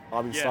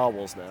 I'm in Star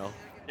Wars now.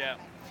 Yeah.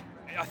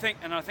 I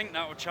think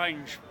that will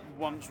change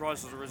once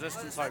Rise of the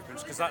Resistance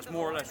opens, because that's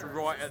more or less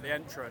right at the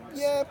entrance.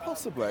 Yeah,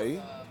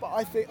 possibly. But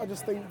I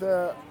just think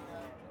that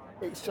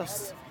it's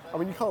just. I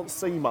mean, you can't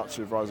see much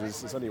of Rise of the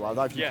Resistance anyway. I don't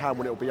know if you can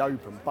when it'll be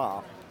open,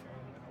 but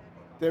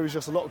there is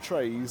just a lot of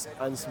trees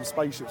and some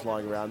spaceships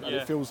lying around, and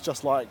it feels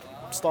just like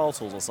Star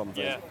Tours or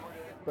something. Yeah.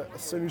 But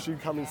as soon as you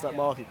come into that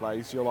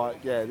marketplace, you're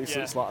like, this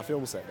looks like a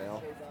film set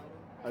now.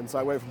 And so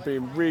it went from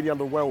being really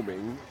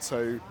underwhelming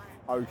to,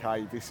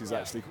 okay, this is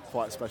actually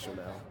quite special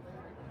now.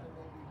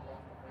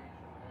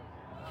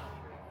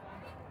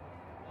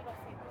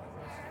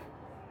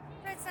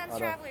 Red Suns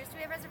Travelers, do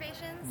we have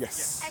reservations?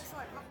 Yes.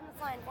 Excellent. Hop on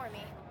the line for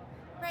me.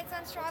 Red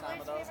Suns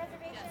Travelers, do we have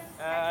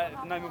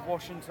reservations? Name of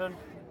Washington.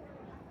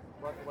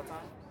 What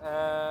time?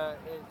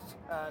 It's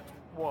at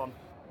 1.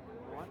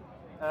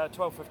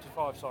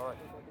 12:55, sorry.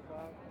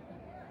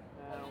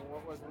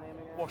 What was the name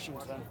again?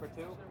 Washington. For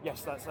 2?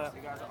 Yes, that's it.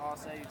 You guys are all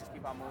set. You just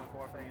keep on moving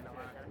forward for you.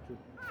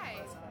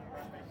 Hi.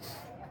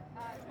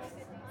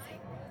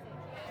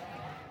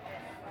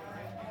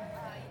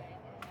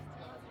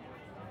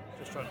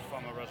 Just trying to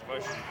find my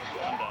reservation.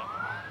 Couldn't find it.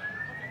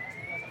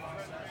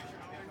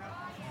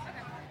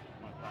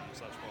 My plans,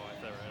 that's why.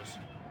 There it is.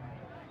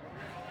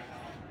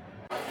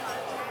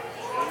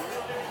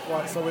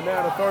 Right, so we're now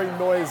in a very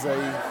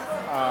noisy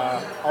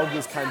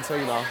Olga's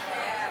Cantina.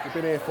 We've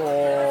been here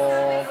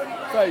for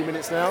 30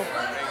 minutes now,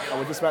 and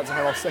we're just about to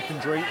have our second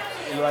drink.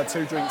 We've had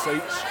 2 drinks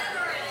each.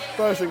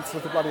 First drink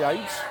took a bloody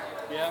age,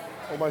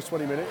 almost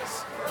 20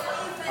 minutes.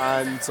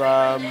 And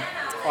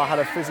I had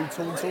a fizzy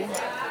Tauntaun.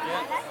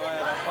 Yeah, I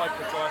had a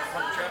hyperdrive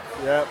puncture.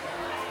 Yeah,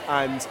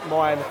 and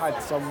mine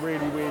had some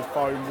really weird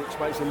foam which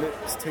makes your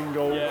lips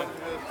tingle,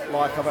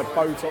 like I've had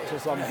Botox or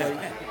something.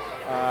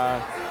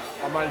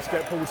 I managed to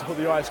get Paul to put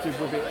the ice cube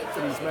with it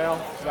in his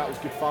mouth, so that was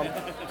good fun.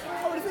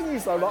 The thing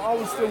is though, like, I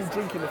was still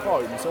drinking the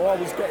foam, so I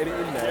was getting it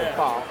in there,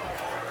 but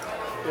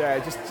yeah,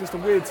 just a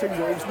weird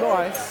tingle. It was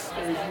nice.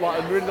 It was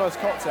like a really nice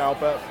cocktail,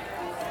 but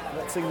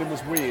that tingling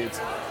was weird.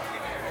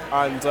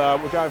 And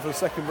we're going for the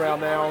second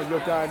round now. You're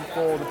going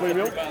for the blue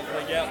milk.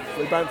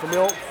 We're going for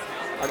milk,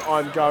 and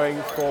I'm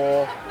going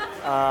for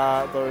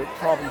the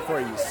carbon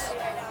freeze,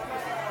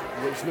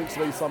 which looks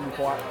to be some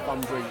quite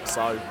fun drink.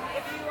 So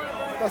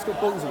that's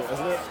got balls in it,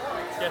 hasn't it?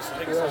 Yes, I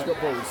think so. It's got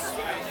balls.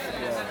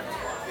 Yeah.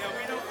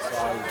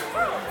 So,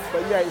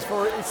 but yeah,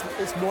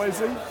 it's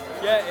noisy.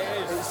 Yeah,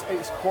 it is.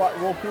 It's quite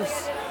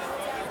raucous.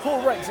 Poor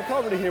Rex, I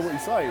can't really hear what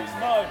he's saying.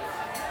 No.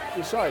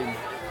 It's a shame.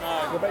 No.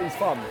 I bet he's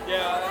fun.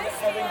 Yeah,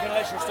 I think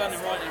unless you're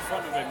standing right in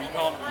front of him, you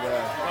can't hear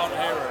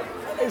him.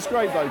 It's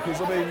great though,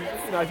 because I mean,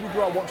 if you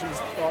grew up watching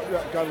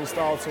going on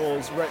Star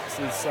Tours, Rex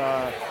is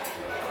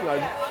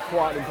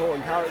quite an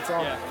important character,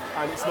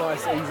 and it's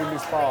nice that he's in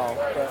this bar.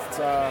 But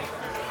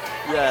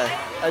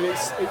and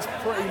it's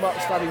pretty much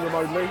standing room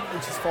only,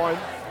 which is fine.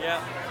 Yeah.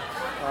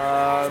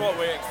 That's what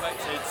we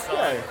expected. So.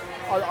 Yeah.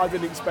 I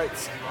didn't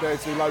expect there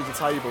to be loads of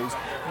tables.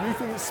 You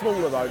think it's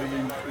smaller though than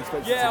you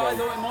expected it to be? Yeah, I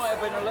thought it might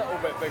have been a little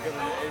bit bigger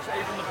than it is.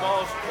 Even the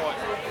bar's quite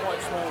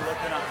small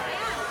looking at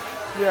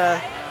it.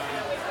 Yeah.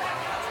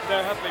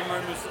 There have been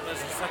rumours that there's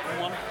a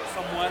second one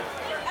somewhere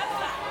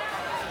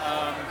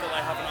that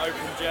they haven't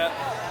opened yet.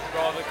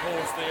 Rather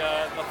cause the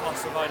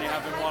fuss of only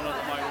having one at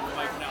the moment and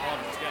making it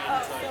harder to get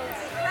into.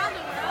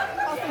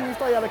 I think if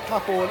they had a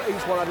couple and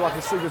each one had like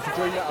a signature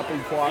drink, that would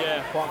be quite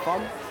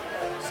fun.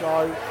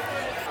 So.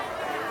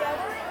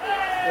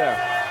 Yeah.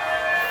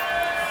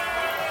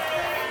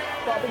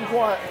 But I've been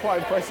quite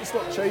impressed. It's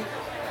not cheap,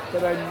 but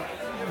then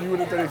you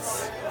wouldn't do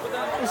this.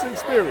 It's an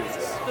experience.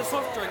 The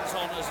soft drinks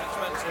aren't as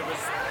expensive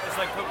as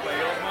they could be.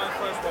 Like my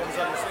first one was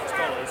only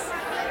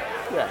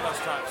 $6. Yeah. Plus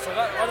tax. So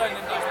I don't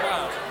think that's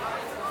bad.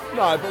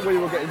 No, but we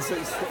were getting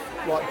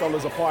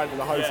 $6 a pint in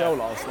the hotel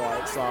last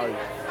night. So,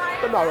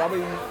 but no, I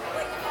mean,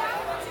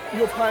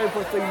 you're paying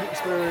for a themed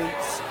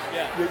experience.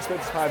 Yeah. You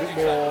expect to pay a bit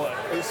more.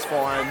 It's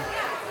fine.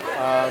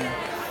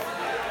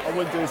 I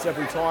wouldn't do this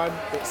every time,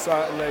 but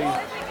certainly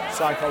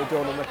something I'll do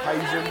on an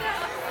occasion.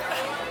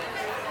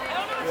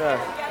 Yeah,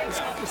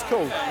 it's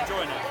cool. Yeah,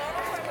 enjoying it.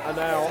 And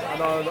now,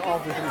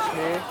 after we finish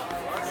here,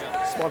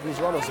 Smuggler's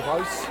Run, I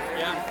suppose.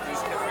 Yeah.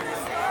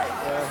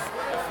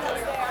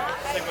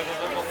 See what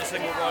the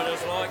single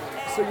rider's like.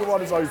 Single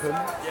rider's open.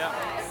 Yeah.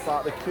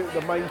 But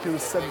the main queue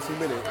is 70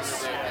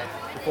 minutes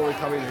before we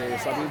come in here,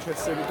 so I'd be interested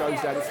to see if it goes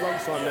down. It's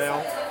lunchtime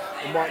now.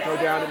 It might go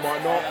down, it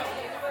might not.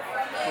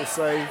 We'll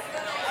see.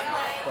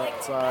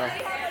 But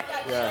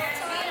yeah.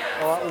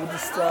 All right, we'll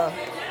just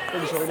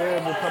finish over here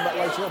and we'll come back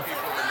later on.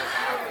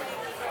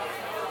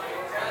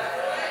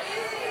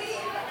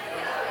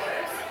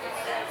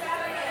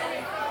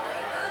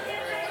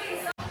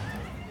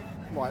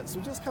 Right, so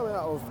we're just coming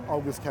out of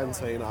Olga's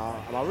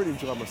Cantina, and I really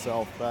enjoyed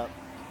myself. But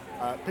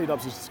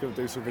P-Dubs is just going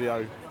to do some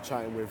video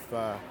chatting with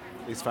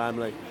his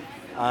family.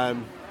 So I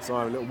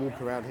have a little walk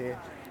around here.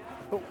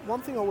 But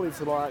one thing I wanted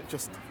to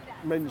just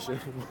mention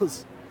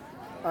was.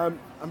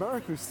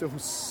 America is still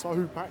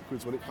so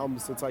backwards when it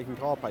comes to taking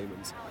card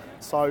payments.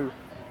 So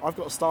I've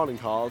got a Starling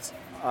card.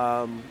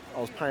 I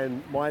was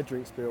paying my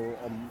drinks bill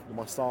on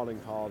my Starling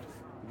card,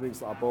 the drinks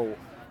that I bought,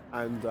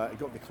 and it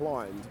got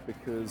declined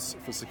because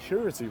for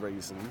security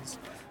reasons,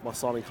 my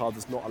Starling card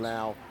does not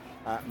allow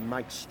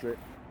magstrip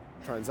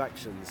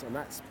transactions, and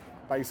that's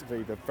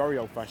basically the very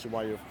old-fashioned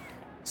way of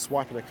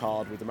swiping a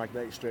card with a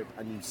magnetic strip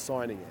and you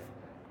signing it.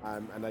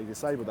 And they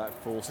disabled that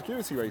for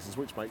security reasons,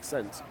 which makes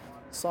sense.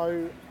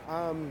 So,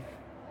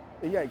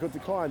 it got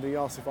declined, and he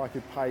asked if I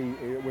could pay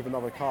with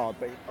another card,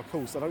 but of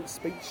course they don't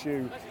speak to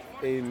you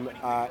in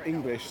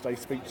English, they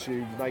speak to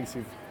you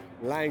native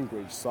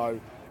language, so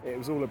it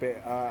was all a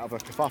bit of a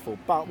kerfuffle.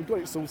 But we got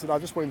it sorted. I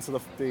just went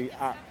into the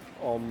app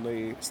on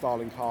the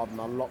Starling card and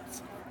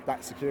unlocked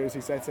that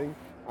security setting,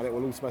 and it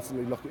will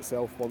automatically lock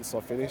itself once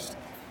I've finished.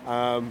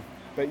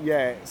 But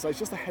yeah, so it's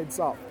just a heads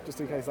up,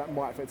 just in case that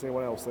might affect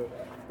anyone else, that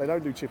they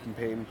don't do chip and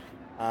pin,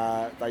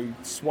 they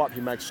swipe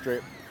your mag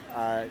strip.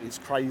 It's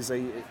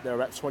crazy. They're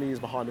about 20 years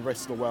behind the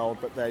rest of the world,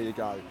 but there you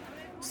go.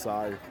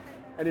 So,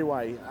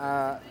 anyway,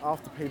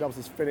 after P-Dubs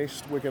is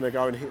finished, we're going to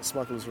go and hit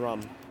Smuggler's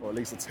Run, or at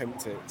least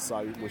attempt it.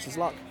 So, wish us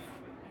luck.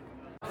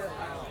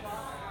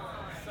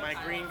 My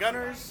green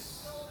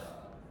gunners.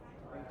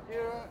 Thank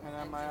you. And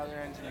then my other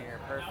engineer.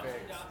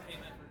 Perfect.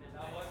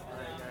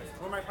 Alright, guys.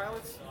 Who are my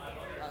pilots? You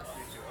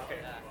two.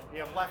 Okay. You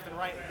have left and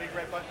right. The big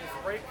red button is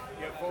the brake.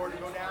 You have forward to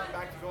go down,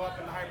 back to go up,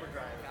 and the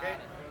hyperdrive. Okay.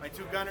 My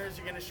two gunners,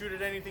 you're going to shoot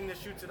at anything that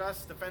shoots at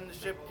us, defend the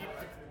ship, keep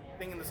the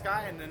thing in the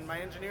sky, and then my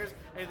engineers,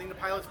 anything the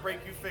pilots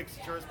break, you fix.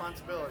 It's your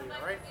responsibility,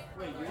 all right?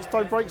 Just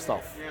don't break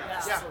stuff.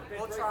 Yeah.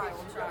 We'll try.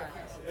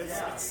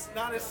 It's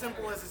not as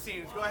simple as it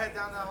seems. Go ahead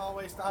down that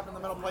hallway, stop in the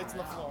metal plates on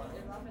the floor.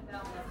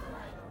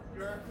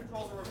 Your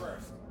controls are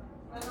reversed.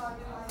 Oh,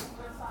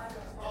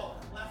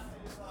 left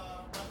is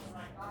left and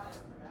right.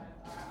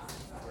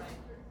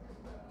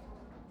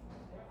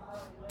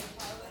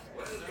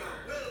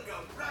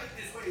 Welcome, right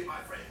this way,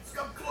 my friends.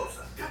 Come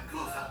closer,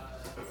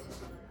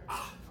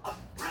 a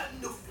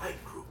brand new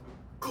flight crew.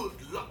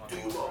 Good luck to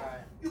you all.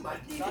 You You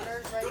might need it.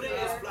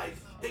 Today's flight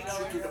takes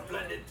you to the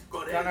planet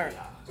Corellia.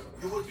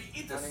 You will be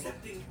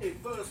intercepting a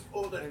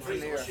first-order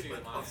train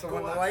shipment of So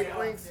when the light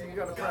blinks, you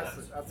gotta press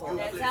it. That's all.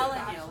 They're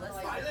telling you.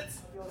 Listen. Pilots,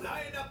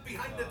 line up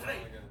behind the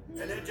train.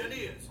 And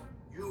engineers,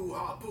 you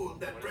harpoon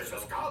that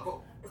precious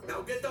cargo.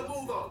 Now get the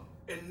move on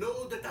and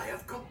know that I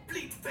have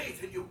complete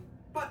faith in you.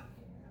 But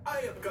I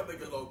am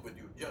coming along with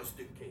you just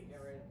in case.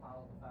 Get ready to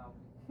follow the foul.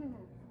 Yes,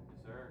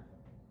 sir.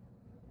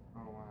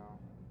 Oh, wow.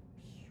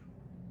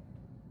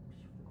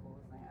 The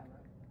coolest thing ever.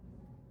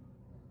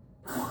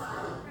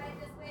 Right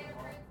this way,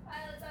 everyone's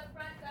pilots up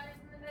front, gunners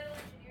in the middle,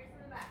 engineers in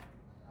the back.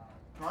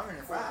 For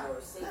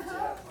your safety,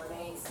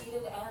 remain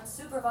seated and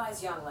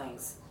supervise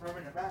younglings.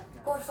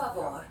 Por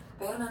favor,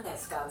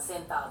 permanezcan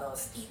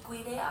sentados y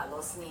cuide a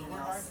los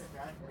niños.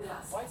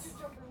 Gracias.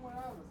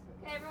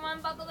 Okay,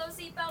 everyone, buckle those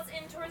seatbelts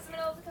in towards the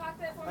middle of the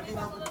cockpit for me.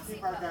 Buckle those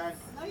seatbelts.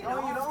 No, you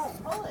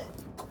don't. Pull it.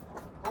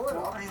 Pull it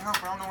off. I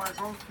don't know where it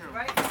goes to.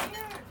 Right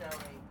here,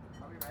 Joey.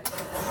 Are we ready?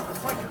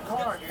 It's like a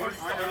car, dude.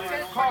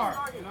 Car,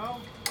 you know?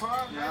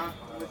 Car? Yeah.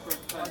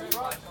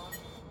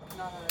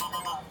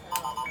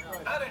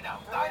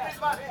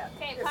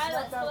 Okay,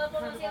 pilots, pull up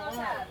on those yellow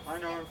tabs. I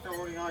know, I'm still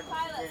holding on.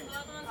 Pilots, pull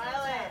up on those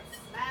yellow tabs.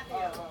 Matthew.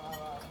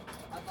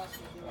 I thought she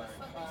was doing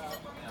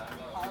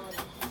pilot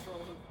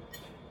control.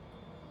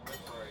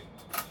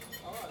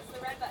 It's the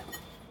red button.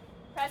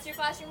 Press your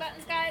flashing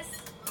buttons, guys.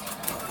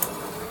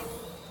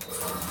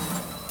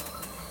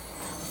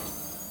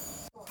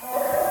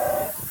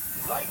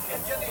 Flight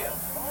engineer,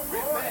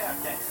 repair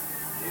test.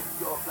 Hit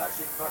your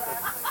flashing button.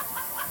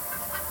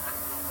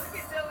 Look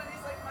at Dylan,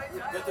 he's like my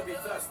child. Better be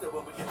faster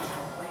when we get to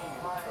green.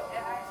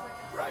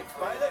 Right,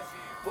 pilot,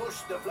 push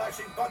the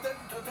flashing button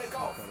to take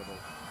off.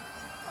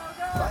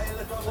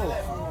 Pilot on the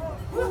left.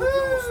 Move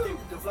your stick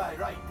to fly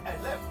right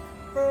and left.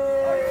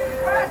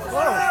 Pilot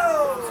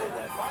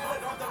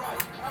on the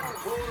right.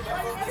 Pull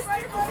back on the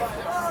stick to fly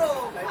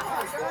left. And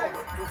push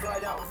forward to fly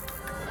down.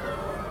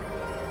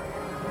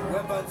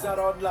 Weapons are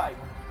online.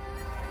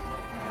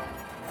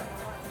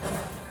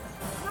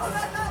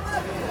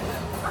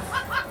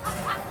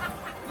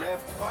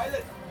 Left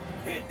pilot,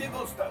 hit the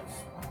boosters.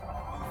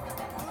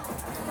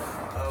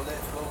 Now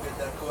let's go get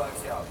that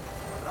coaxial.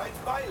 Right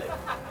pilot,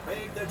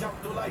 make the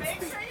jump to light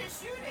speed. Make sure you're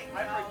shooting. I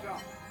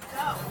jump.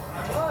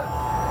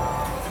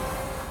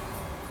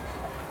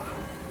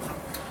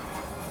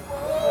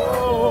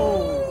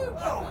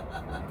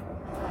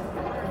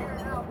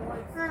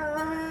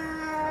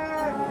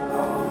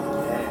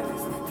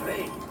 There's the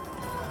train.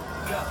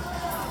 Jump.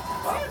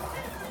 Up.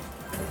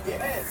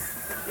 Yes,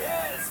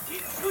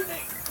 keep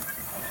shooting.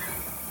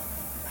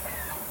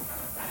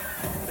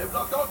 They've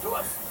locked onto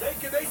us.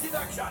 Take evasive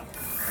action.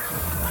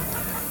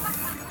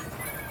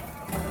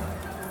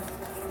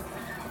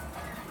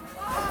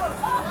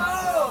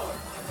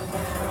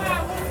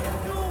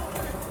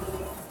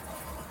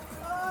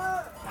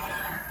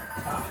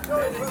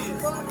 There it is.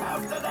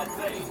 After that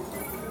train.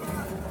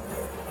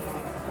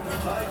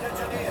 Flight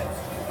engineers,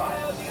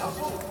 fire the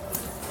harpoon.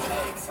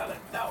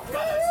 Excellent. Now,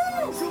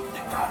 gunners, shoot the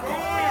cargo.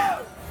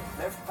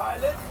 Left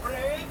pilot,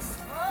 brakes.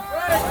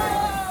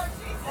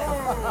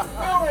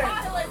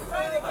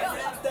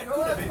 That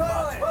could have been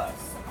much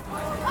worse.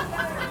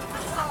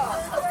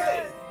 Okay,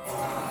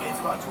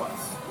 it's much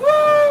worse.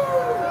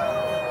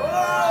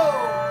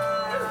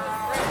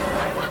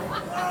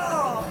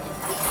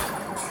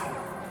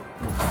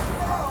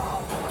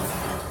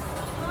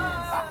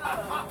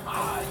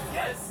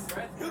 Yes,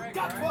 you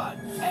got one.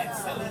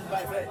 Excellent,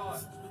 my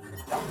friends.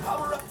 Now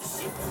power up the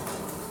ship.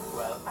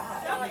 Well,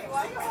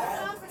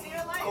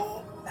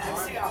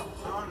 Axia.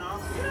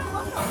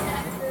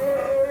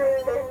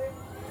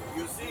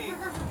 You see,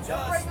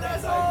 just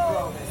as I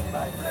promised,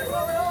 my friend.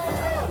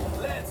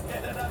 Let's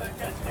get another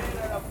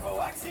container of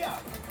coaxia.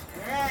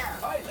 Yeah.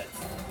 Pilots,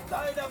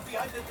 line up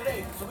behind the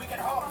train so we can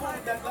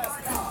harpoon that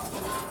last car.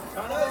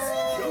 Gunners,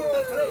 shoot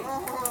the train.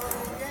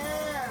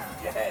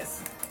 Yes,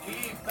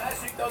 keep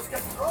mashing those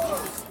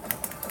controls.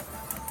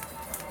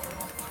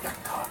 The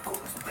cargo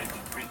is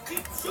breaking free.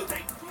 Keep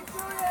shooting.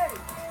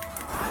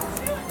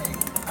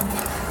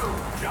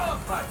 Good job,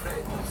 my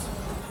friends.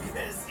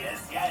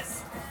 Yes.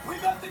 We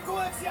got the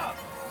coaxium.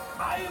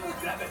 I will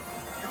grab it.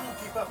 You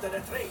keep up to the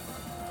train.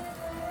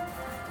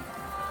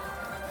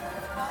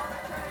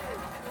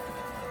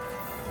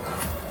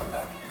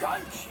 A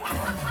gunship?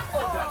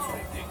 Oh, that's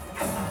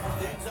ridiculous.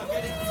 Things are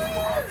getting too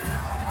hard.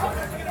 I'm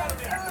going to get out of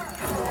there.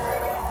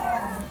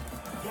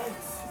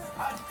 Yes,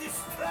 a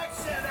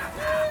distraction.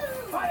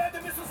 Fire the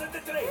missiles at the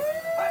train.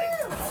 Hurry.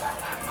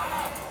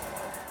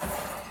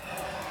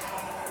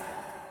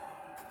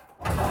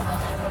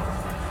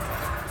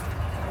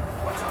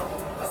 Watch out!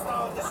 The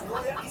Star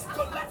Destroyer is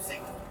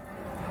collapsing!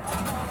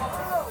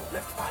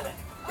 Left pilot,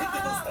 hit the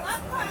booster!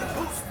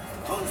 Boost!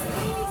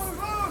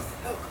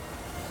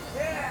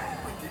 Yeah!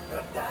 We did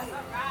not die!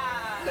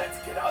 Let's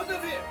get out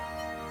of here!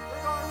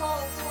 We're going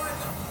home,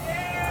 boys!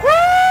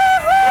 Yeah!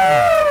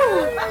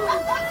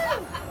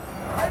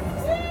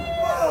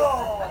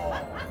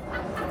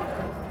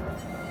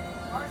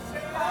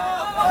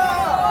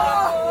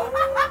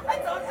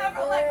 Don't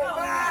ever let go!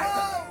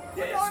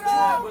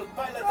 man will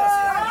pilot us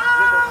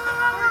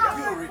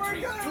in. You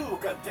retrieve 2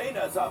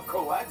 containers of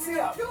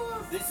coaxium.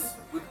 This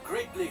will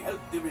greatly help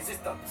the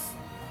resistance.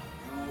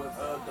 You have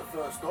heard the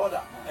First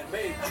Order and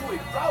made Chewie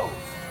proud.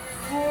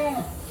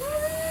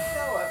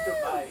 Now after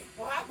my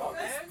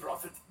modest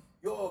profit,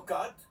 your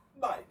cut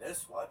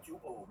minus what you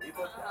owe me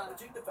for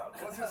damaging the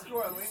Falcon. What's the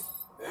score, Lee?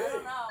 Hey,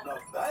 not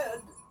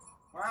bad.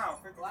 Wow,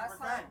 50%. Last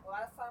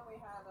time we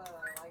had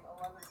like 11%.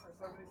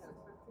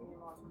 We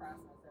lost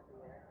crassness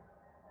everywhere.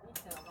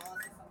 Details, I want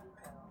to see some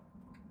detail.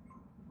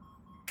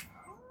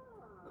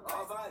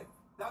 All right,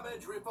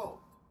 damage report.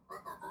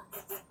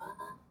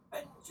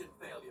 Engine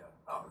failure.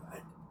 All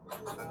right.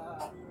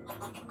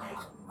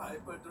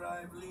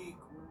 Hyperdrive leak.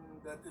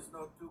 That is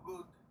not too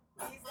good.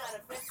 He's got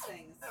to fix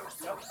things.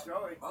 Yep,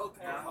 Joey.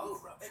 Multiple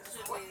hull ruptures.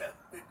 Well,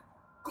 it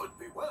could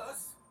be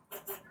worse.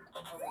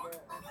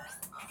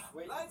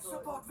 Life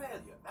support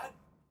failure.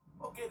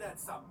 Okay,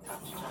 that's something.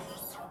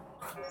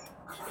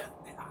 Yeah,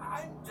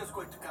 I'm just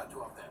going to cut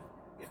you off there.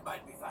 It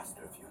might be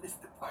faster if you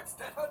list the parts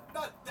that are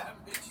not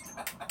damaged.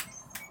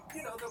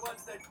 You know, the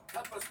ones that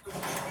help us to...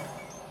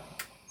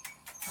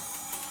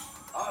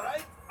 All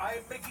right,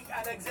 I'm making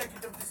an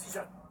executive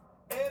decision.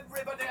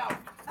 Everybody out.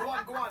 Go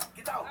on,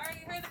 get out. Alright,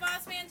 you heard the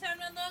boss man telling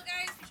me low,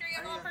 guys. Be sure you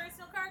have all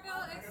personal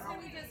cargo. It's going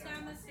to be just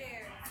down the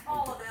stairs.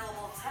 All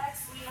available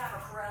techs. We have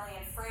a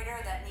Corellian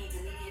freighter that needs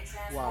immediate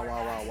transport.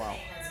 Wow.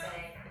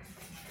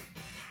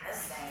 This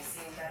thing's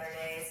seen better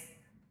days.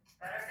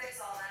 Better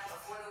fix all that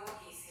before the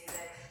Wookiee sees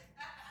it.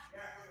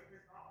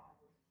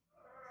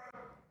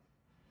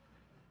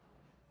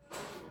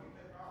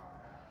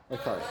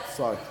 Okay,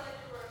 so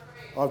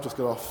I've just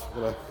got off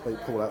with a big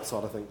call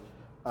outside, I think.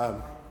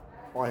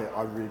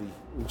 I really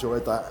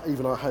enjoyed that.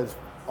 Even though I had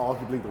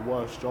arguably the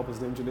worst job as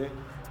an engineer,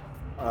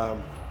 I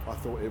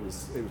thought it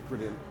was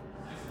brilliant.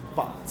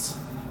 But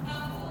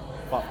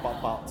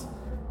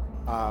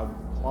I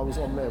was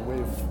on there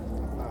with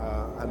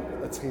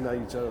a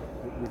teenager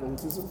with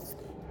autism.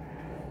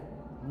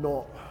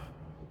 Not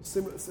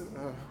similar.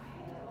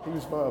 He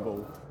was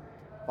verbal,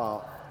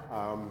 but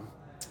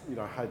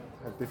had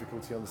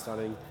difficulty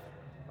understanding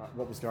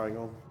what was going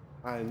on.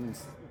 And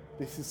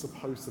this is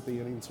supposed to be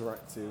an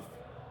interactive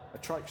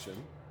attraction,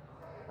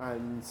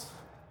 and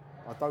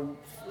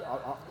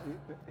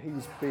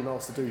he's been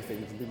asked to do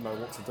things and didn't know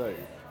what to do,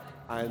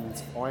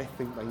 and I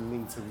think they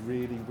need to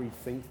really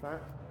rethink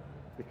that,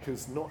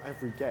 because not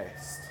every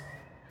guest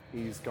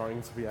is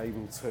going to be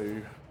able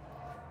to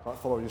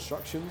follow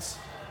instructions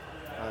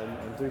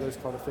and do those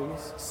kind of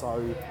things.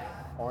 So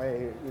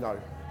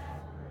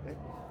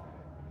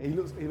he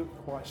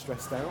looked quite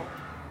stressed out,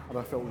 and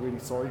I felt really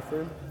sorry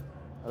for him,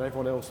 and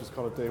everyone else was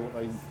kind of doing what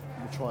they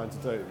were trying to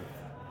do.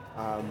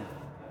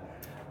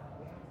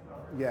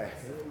 That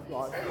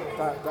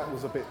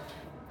was a bit.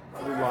 I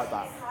didn't like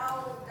that,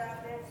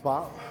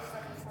 but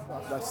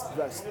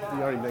that's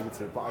the only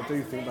negative. But I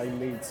do think they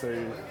need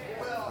to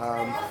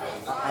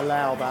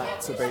allow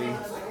that to be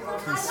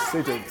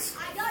considered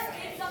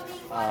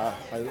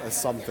as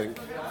something.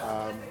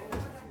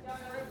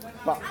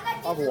 But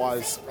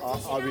otherwise,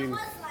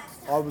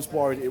 I was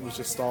worried it was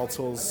just Star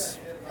Tours.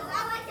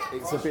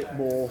 It's a bit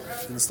more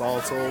than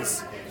Star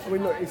Tours. I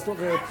mean, look, it's not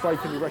going to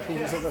break any records,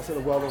 it's not going to set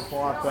the world on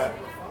fire, but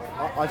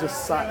I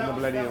just sat in the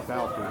Millennium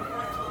Falcon,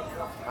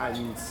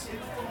 and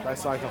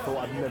that's something I thought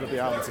I'd never be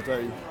able to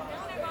do.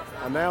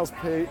 And now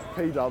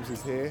P-Dubs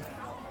is here.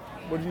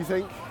 What do you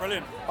think?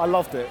 Brilliant. I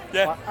loved it.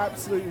 Yeah. I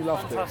absolutely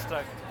loved Fantastic.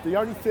 it. The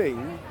only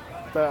thing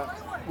that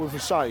was a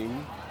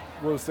shame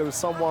was there was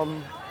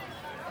someone,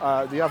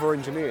 the other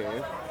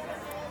engineer,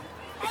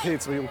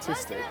 appeared to be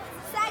autistic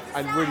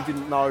and really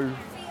didn't know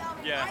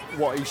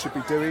what he should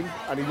be doing,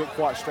 and he looked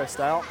quite stressed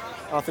out.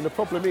 And I think the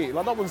problem is,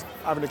 no one's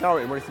having a go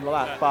at him or anything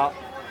like that, but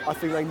I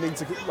think they need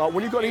to,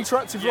 when you've got an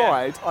interactive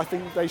ride, I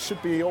think there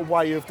should be a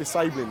way of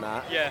disabling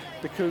that,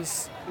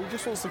 because he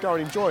just wants to go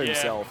and enjoy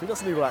himself. He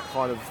doesn't need all that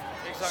kind of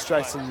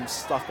stress and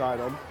stuff going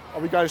on. Are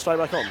we going straight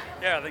back on?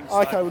 Yeah, I think so.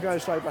 Okay, we're going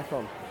straight back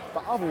on.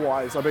 But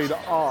otherwise, I mean,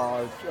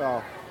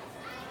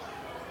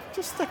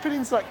 just stepping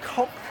into that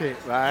cockpit,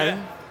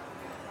 man.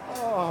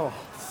 Oh,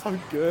 so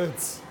good.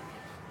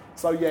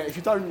 So yeah, if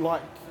you don't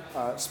like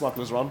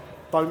Smuggler's Run,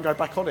 don't go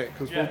back on it,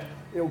 because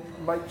it'll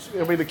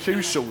be the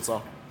queue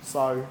shorter.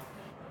 So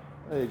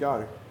there you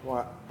go.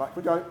 Right, back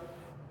we go.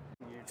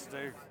 You to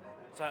do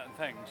certain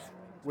things.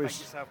 We're Make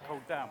yourself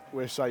cooled down.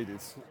 We're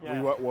shaded.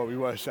 Yeah. We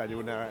were shaded.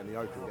 We're now out in the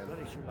open again.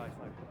 Bloody shoelace,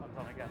 mate. I've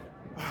done again.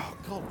 Oh,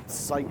 God's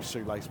sake,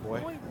 shoelace boy.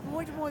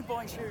 Why do I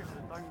buy shoes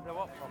that don't go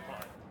up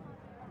properly?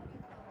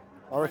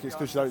 I reckon it's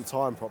because you don't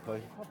tie them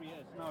properly. Probably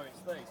is. No, it's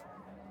these.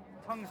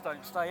 Tongues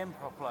don't stay in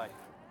properly.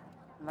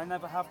 And they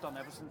never have done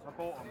ever since I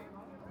bought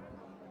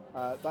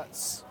them.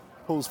 That's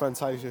Paul's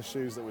Fantasia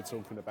shoes that we're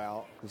talking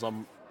about, because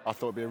I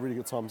thought it'd be a really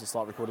good time to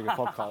start recording a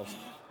podcast.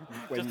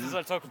 Just as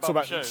I talk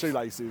about shoes.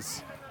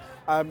 Shoelaces.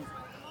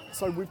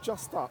 So we've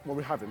just done, well,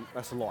 we haven't,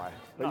 that's a lie.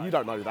 But No. You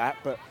don't know that,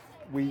 but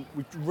we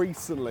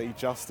recently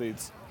just did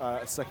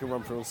a second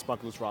run through on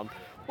Smuggler's Run.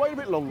 Waited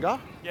a bit longer,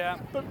 Yeah.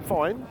 but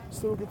fine,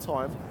 still a good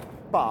time.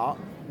 but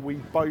we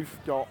both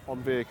got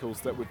on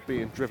vehicles that were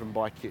being driven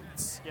by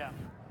kids. Yeah.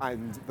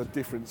 And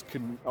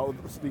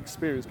the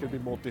experience could be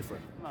more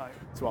different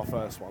to our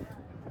first one.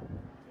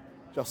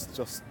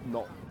 Just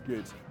not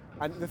good.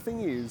 And the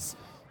thing is,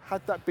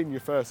 had that been your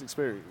first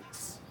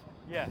experience,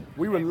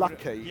 we were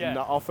lucky in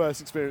that our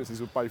first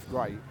experiences were both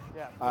great.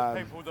 Yeah,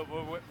 people that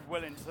were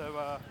willing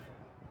to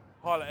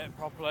pilot it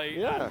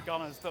properly, and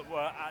gunners that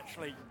were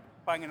actually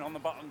banging on the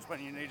buttons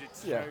when you needed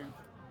to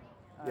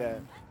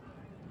shoot.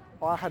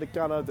 I had a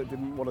gunner that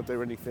didn't want to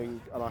do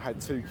anything, and I had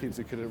 2 kids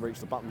who couldn't reach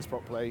the buttons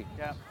properly.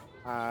 Yeah.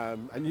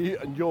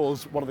 And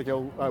yours, one of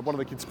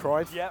the kids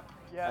cried. Yep.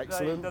 Yeah.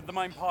 Excellent. The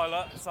main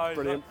pilot. So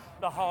brilliant.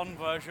 The Han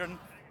version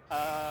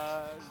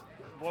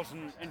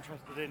wasn't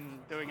interested in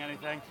doing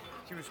anything.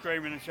 She was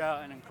screaming and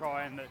shouting and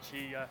crying that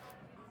she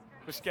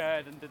was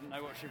scared and didn't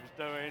know what she was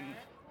doing.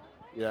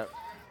 Yeah.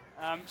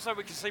 So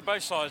we can see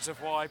both sides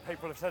of why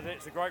people have said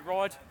it's a great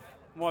ride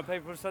and why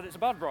people have said it's a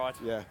bad ride.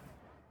 Yeah.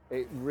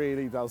 It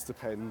really does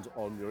depend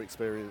on your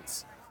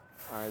experience.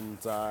 And,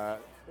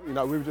 we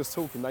were just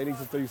talking, they need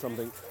to do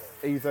something.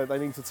 Either they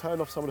need to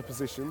turn off some of the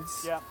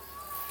positions,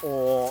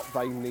 or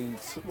they need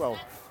to,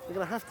 they're going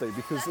to have to,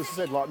 because as I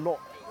said, not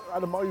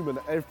at the moment,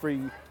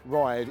 every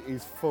ride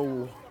is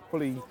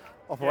fully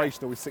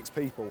operational with 6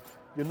 people.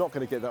 You're not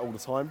going to get that all the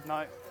time.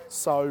 No.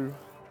 So...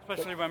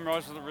 Especially when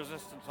Rise of the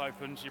Resistance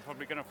opens, you're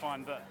probably going to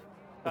find that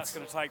that's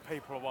going to take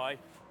people away.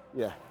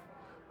 Yeah.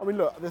 I mean,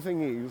 look, the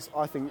thing is,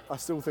 I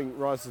still think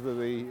Rise of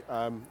the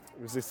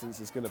Resistance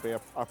is going to be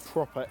a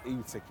proper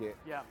E-ticket.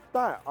 Yeah.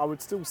 That, I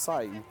would still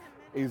say,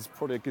 is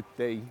probably a good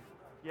D.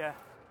 Yeah.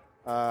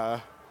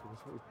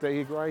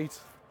 D grade?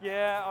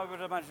 Yeah, I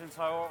would imagine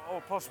so,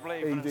 or possibly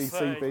even a C.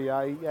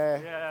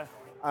 EDCBA,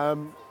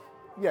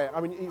 Yeah.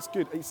 I mean, it's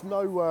good. It's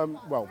no,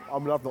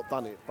 I've not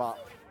done it, but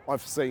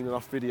I've seen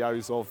enough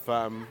videos of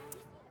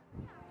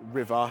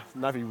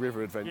Navi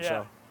River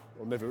Adventure,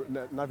 or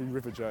Navi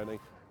River Journey,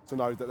 to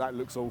know that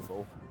looks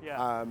awful.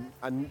 Yeah.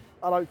 And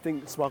I don't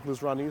think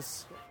Smuggler's Run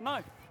is. No.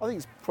 I think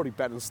it's probably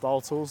better than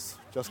Star Tours,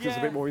 just because it's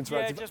a bit more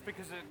interactive. Yeah, just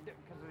because of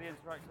the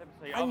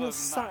interactivity. And you're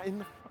sat in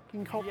the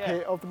fucking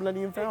cockpit of the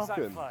Millennium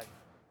Falcon. Exactly.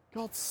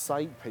 God's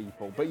sake,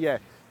 people. But yeah,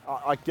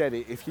 I get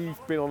it. If you've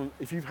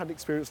had an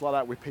experience like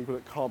that with people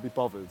that can't be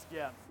bothered,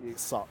 it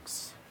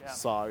sucks. Yeah.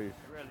 So it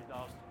really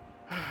does.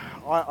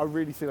 I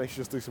really think they should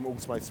just do some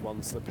automated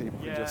ones that people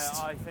can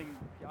just. I think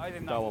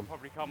that will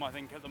probably come. I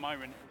think at the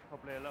moment it's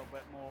probably a little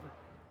bit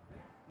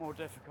more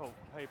difficult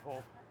for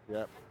people.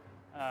 Yeah.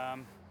 To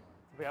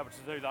be able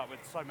to do that with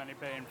so many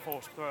being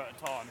forced through at a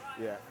time.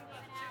 Yeah.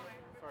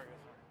 Very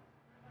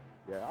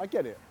good. Yeah, I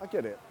get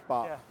it,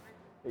 but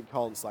it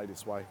can't stay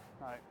this way.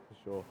 No. For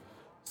sure.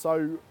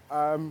 So,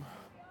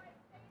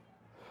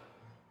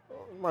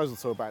 might as well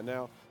talk about it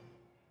now.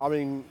 I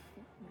mean,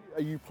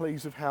 are you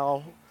pleased with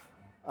how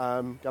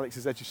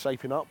Galaxy's Edge is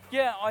shaping up?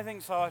 Yeah, I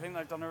think so. I think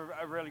they've done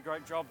a really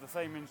great job. The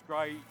theming's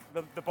great.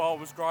 The bar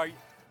was great.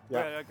 We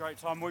had a great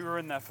time. We were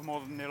in there for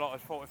more than the allotted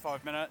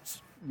 45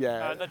 minutes.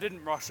 Yeah. They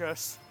didn't rush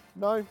us.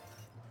 No.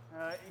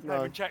 He came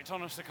and checked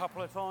on us a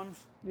couple of times.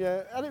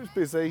 Yeah, and it was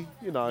busy,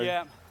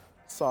 Yeah.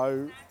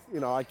 So,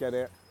 I get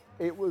it.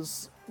 It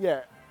was,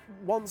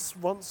 once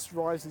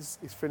Rise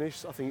is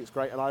finished, I think it's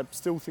great, and I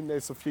still think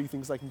there's a few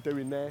things they can do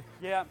in there.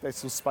 Yeah. There's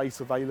some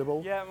space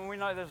available. Yeah, and we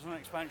know there's an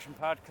expansion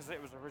pad because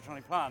it was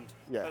originally planned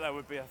that there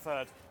would be a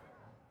third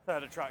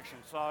attraction.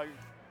 So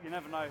you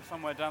never know,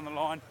 somewhere down the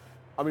line.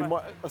 I mean,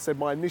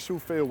 my initial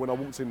feel when I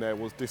walked in there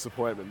was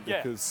disappointment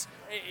because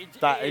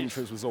that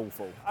entrance was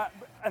awful.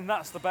 And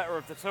that's the better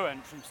of the 2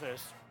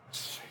 entrances.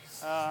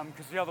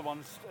 Because the other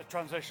one's a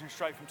transition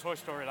straight from Toy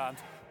Story Land.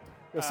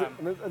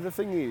 And the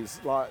thing is,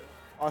 like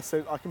I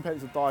said, I compared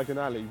it to Diagon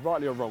Alley,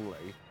 rightly or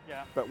wrongly.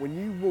 Yeah. But when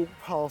you walk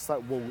past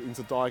that wall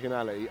into Diagon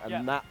Alley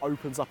and that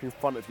opens up in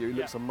front of you, it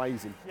looks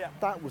amazing. Yeah.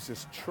 That was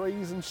just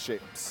trees and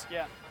ships.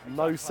 Yeah.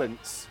 No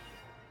sense.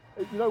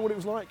 You know what it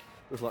was like?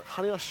 It was like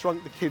Honey, I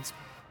Shrunk the Kids'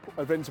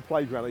 adventure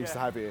playground I used to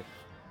have here.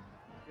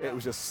 It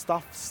was just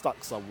stuff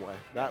stuck somewhere.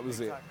 That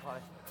was it.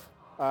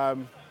 But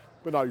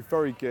no,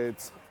 very good.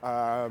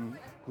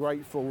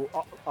 Grateful.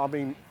 I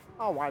mean,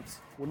 our wives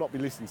will not be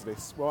listening to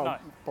this. Well, no.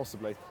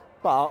 Possibly.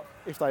 But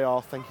if they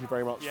are, thank you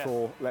very much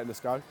for letting us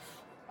go.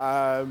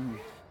 And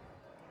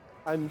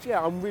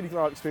yeah, I'm really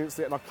glad I experienced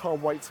it, and I can't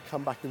wait to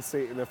come back and see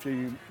it in a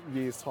few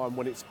years' time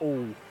when it's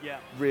all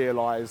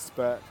realised.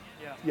 But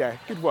yeah,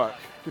 good work.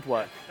 Good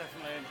work. Yeah,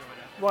 definitely enjoyed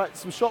it. Right,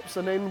 some shops,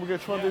 and then we're going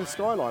to try and do the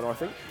Skyliner, I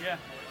think. Yeah.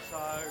 So,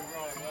 right,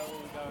 where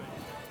will we go?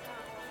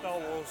 Star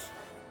Wars.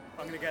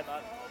 I'm going to get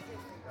that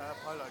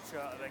polo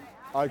shirt, I think.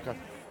 Okay.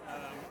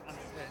 And a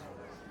pin.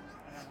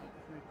 And then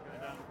we need to go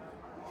down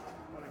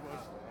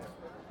Hollywood.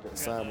 Get a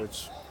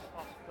sandwich.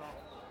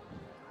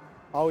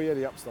 Oh yeah,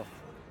 the up stuff.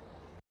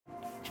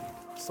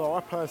 So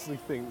I personally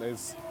think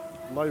there's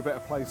no better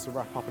place to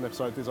wrap up an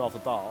episode of Diz After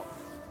Dark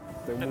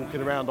than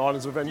walking around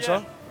Islands of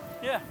Adventure.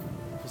 Yeah.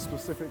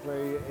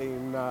 Specifically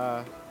in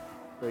the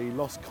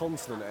Lost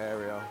Continent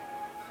area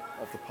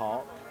of the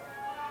park.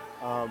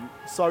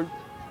 So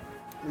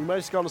we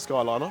managed to go on the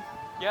Skyliner.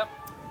 Yep.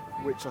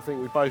 which I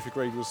think we both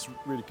agreed was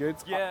really good.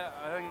 Yeah,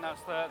 I think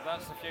that's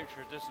the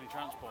future of Disney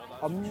transport.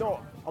 I'm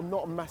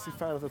not a massive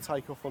fan of the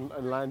takeoff and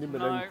landing, but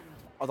No. then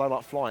I don't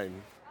like flying.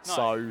 No.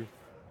 So,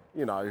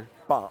 you know,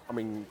 but I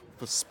mean,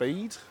 for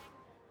speed,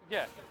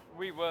 Yeah,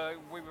 we were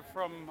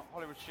from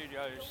Hollywood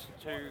Studios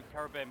to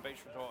Caribbean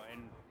Beach Resort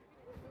in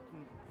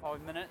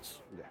 5 minutes.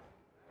 yeah.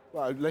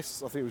 Well,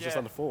 less. I think it was just Yeah.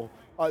 under 4.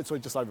 Oh, sorry,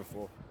 just over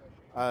 4.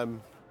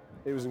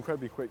 It was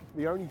incredibly quick.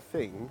 The only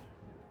thing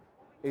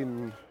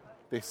in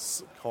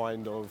this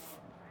kind of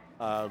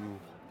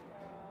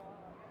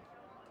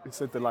it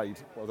said delayed.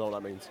 I don't know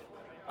what that means.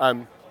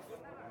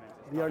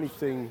 The only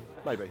thing,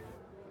 maybe,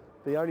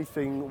 the only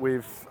thing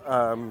with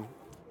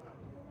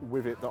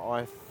it that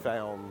I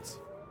found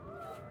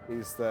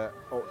is that,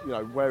 you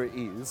know, where it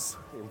is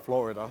in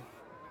Florida,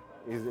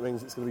 is it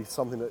means it's going to be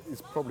something that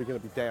is probably going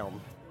to be down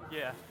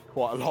Yeah.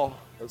 quite a lot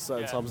at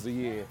certain Yeah. times of the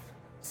year.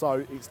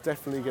 So it's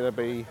definitely going to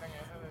be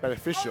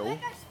beneficial,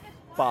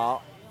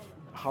 but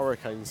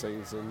hurricane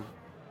season,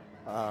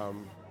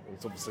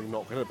 it's obviously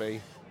not going to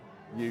be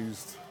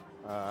used,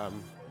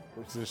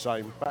 which is a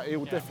shame. But it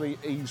will definitely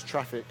ease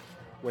traffic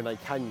when they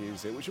can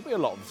use it, which will be a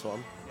lot of the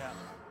time. Yeah.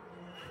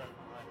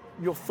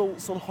 Your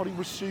thoughts on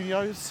Hollywood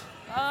Studios?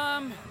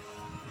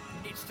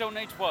 It still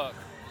needs work.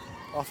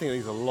 I think it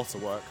needs a lot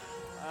of work.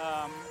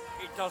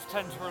 It does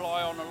tend to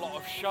rely on a lot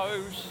of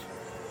shows,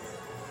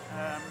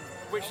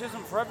 which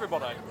isn't for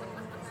everybody.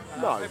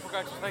 No. People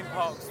go to theme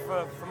parks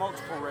for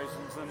multiple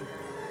reasons, and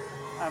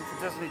for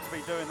Disney to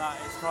be doing that,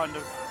 it's kind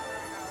of,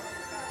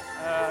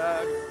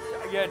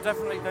 yeah,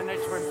 definitely they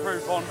need to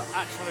improve on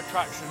actual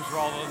attractions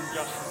rather than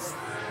just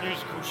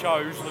musical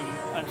shows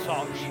and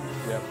such.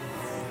 Yeah.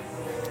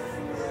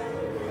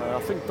 I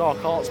think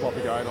Dark Arts might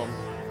be going on.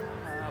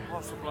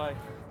 Possibly.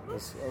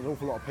 There's an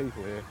awful lot of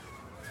people here.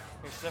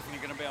 It's definitely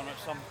going to be on at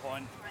some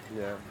point.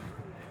 Yeah.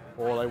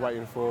 Or are they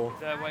waiting for?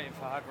 They're waiting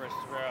for Hagrid's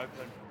to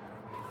reopen,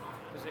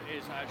 because it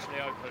is actually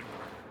open,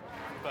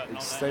 but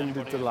not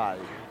Extended delay.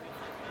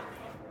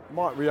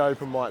 Might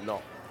reopen, might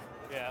not.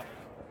 Yeah.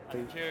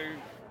 And the queue,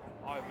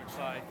 I would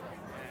say.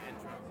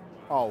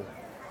 Oh,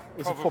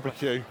 it's a proper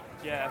queue.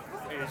 Yeah,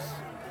 it is.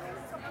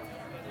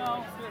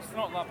 No, it's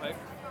not that big.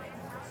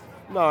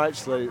 No,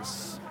 actually,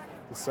 it's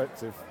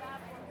deceptive.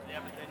 Yeah,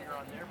 but then you're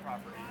on their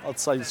property. I'd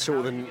say it's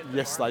shorter than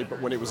yesterday,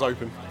 but when it was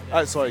open.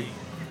 Sorry.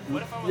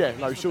 Yeah,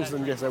 no, shorter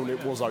than yesterday when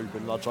it was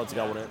open. I tried to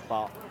go on it,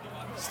 but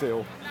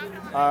still.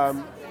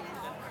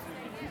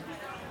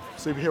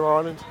 Superhero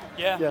Island?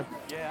 Yeah. Yeah.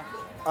 Yeah.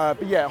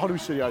 But yeah,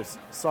 Hollywood Studios.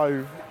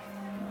 So,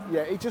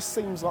 yeah, it just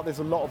seems like there's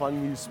a lot of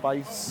unused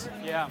space.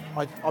 Yeah.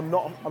 I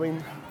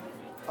mean,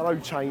 I know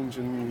change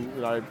and,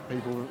 you know,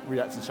 people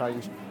react to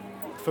change.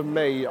 For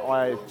me,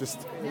 it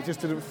just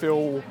didn't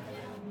feel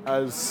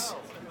as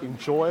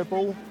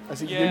enjoyable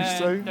as it used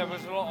to. There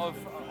was a lot of,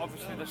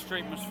 obviously the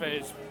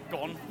streetmosphere's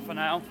gone for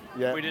now.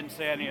 Yeah. We didn't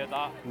see any of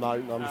that. No,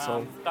 none at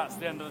all. That's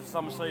the end of the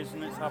summer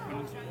season. It's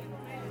happened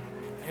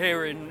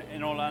here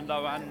in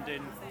Orlando and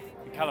in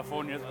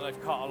California that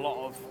they've cut a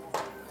lot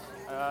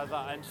of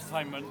that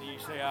entertainment that you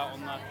see out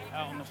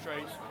on the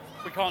streets.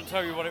 We can't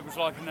tell you what it was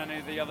like in any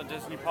of the other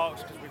Disney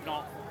parks because we've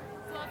not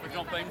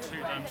been to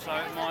them, so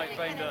it might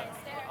be that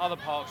other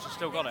parks have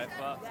still got it,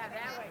 but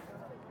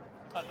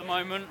at the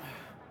moment,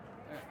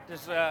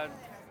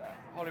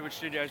 Hollywood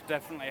Studios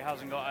definitely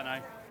hasn't got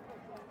any.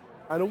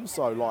 And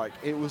also, like,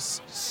 it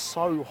was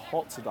so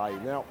hot today.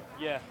 Now,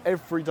 Yeah.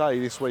 every day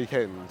this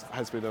weekend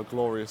has been a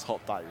glorious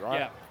hot day, right?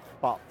 Yeah.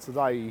 But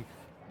today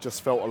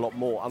just felt a lot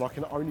more, and I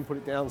can only put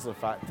it down to the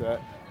fact that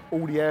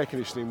all the air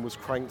conditioning was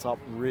cranked up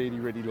really,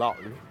 really low.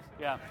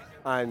 Yeah.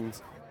 And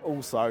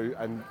also,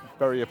 and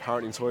very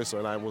apparent in Toy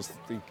Story Land, was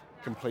the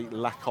complete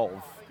lack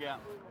of Yeah.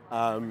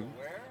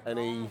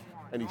 any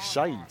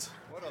shade.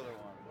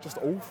 Just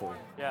awful.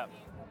 Yeah.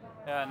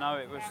 Yeah, no,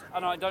 it was,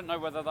 and I don't know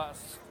whether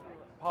that's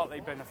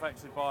partly been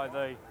affected by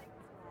the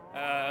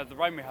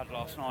rain we had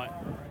last night,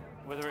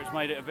 whether it's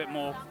made it a bit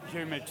more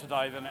humid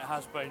today than it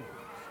has been.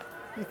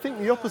 You think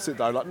the opposite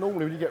though, like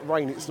normally when you get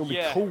rain it's normally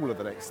Yeah. cooler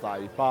the next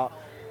day, but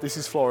this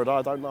is Florida,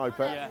 I don't know,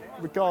 but Yeah.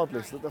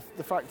 regardless,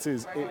 the fact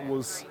is it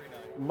was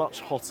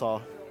much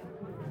hotter,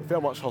 it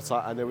felt much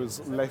hotter and there was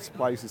less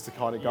places to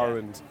kind of go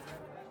and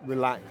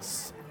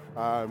relax,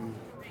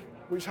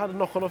 which had a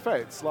knock-on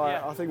effect. Like,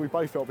 Yeah. I think we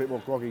both felt a bit more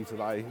groggy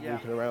today, Yeah.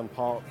 walking around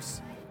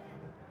parks.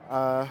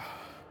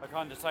 We're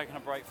kind of taking a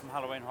break from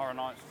Halloween Horror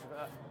Nights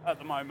at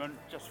the moment,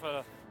 just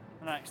for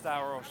the next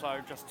hour or so,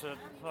 just to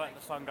let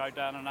the sun go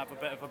down and have a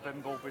bit of a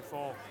bimble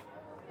before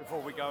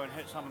we go and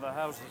hit some of the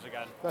houses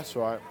again. That's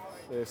right,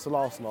 it's the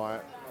last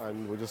night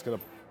and we're just going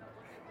to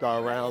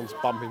go around,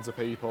 bump into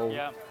people,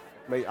 Yeah.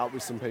 meet up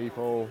with some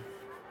people,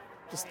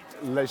 just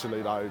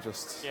leisurely though,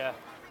 just Yeah.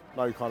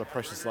 no kind of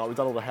pressure tonight. We've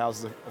done all the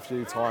houses a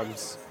few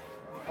times.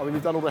 I mean,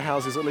 you've done all the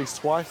houses at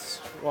least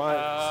twice,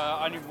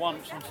 right? Only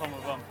once on some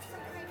of them,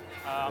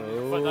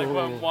 but they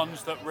weren't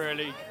ones that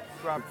really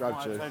grabbed my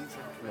you.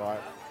 attention. Right.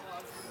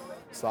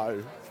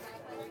 So,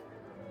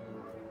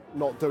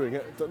 not doing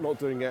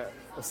it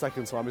a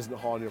second time isn't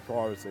high on your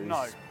priorities.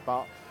 No.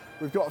 But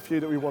we've got a few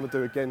that we want to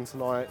do again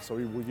tonight, so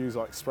we will use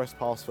our express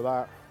pass for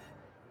that.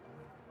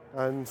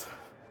 And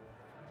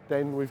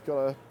then we've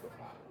got to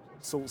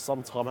sort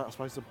some time out, I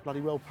suppose, to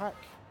bloody well pack.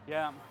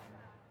 Yeah.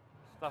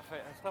 Stuff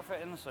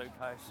it in the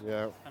suitcase.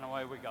 Yeah. And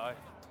away we go.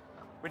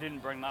 We didn't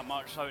bring that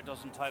much, so it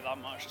doesn't take that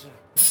much to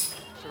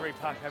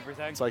repack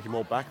everything. Taking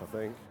more back, I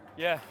think.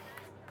 Yeah.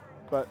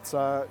 But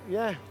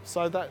yeah,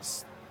 so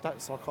that's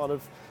our kind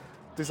of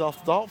Dis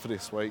After Dark for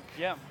this week.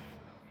 Yeah.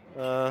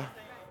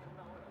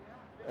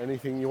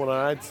 Anything you want to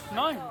add?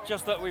 No,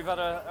 just that we've had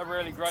a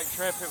really great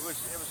trip. It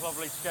was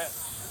lovely to get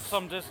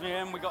some Disney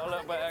in. We got a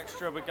little bit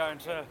extra. We're going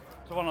to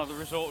one of the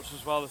resorts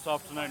as well this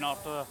afternoon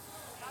after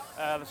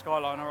the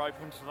Skyliner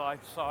opened today.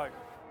 So,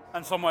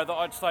 and somewhere that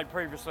I'd stayed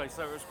previously,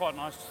 so it was quite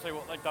nice to see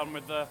what they'd done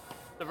with the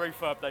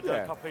refurb they did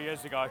a couple of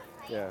years ago.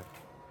 Yeah.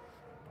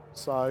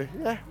 So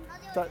yeah,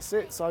 that's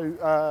it.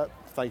 So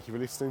thank you for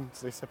listening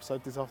to this episode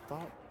of Dis After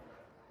Dark,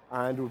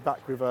 and we're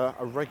back with a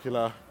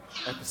regular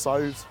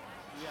episode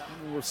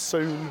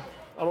soon.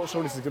 I'm not sure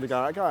when this is going to go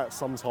out. It'll go out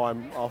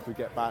sometime after we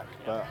get back,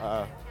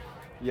 but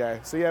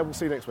yeah. So yeah, we'll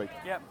see you next week.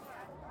 Yep.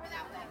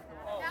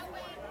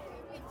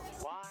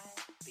 Why?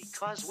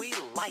 Because we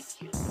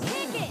like you.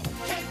 Kick it!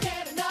 Can't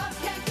get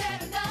enough, can't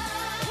get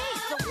enough.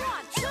 He's the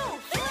 1, 2,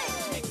 3.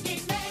 Mickey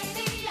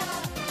Mania.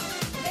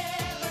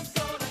 Never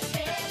gonna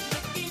shed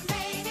Mickey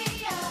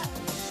Mania.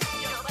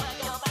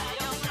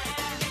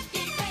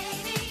 Mickey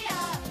Mania.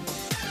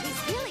 He's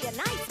really a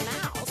nice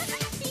mouse.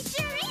 He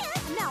sure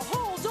is. Now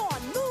hold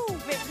on,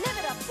 move it, live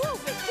it up,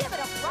 prove it, give it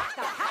a rock, a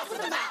house of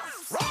the mouse.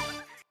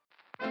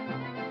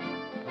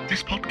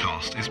 This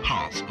podcast is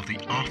part of the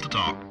After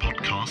Dark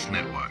Podcast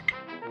Network.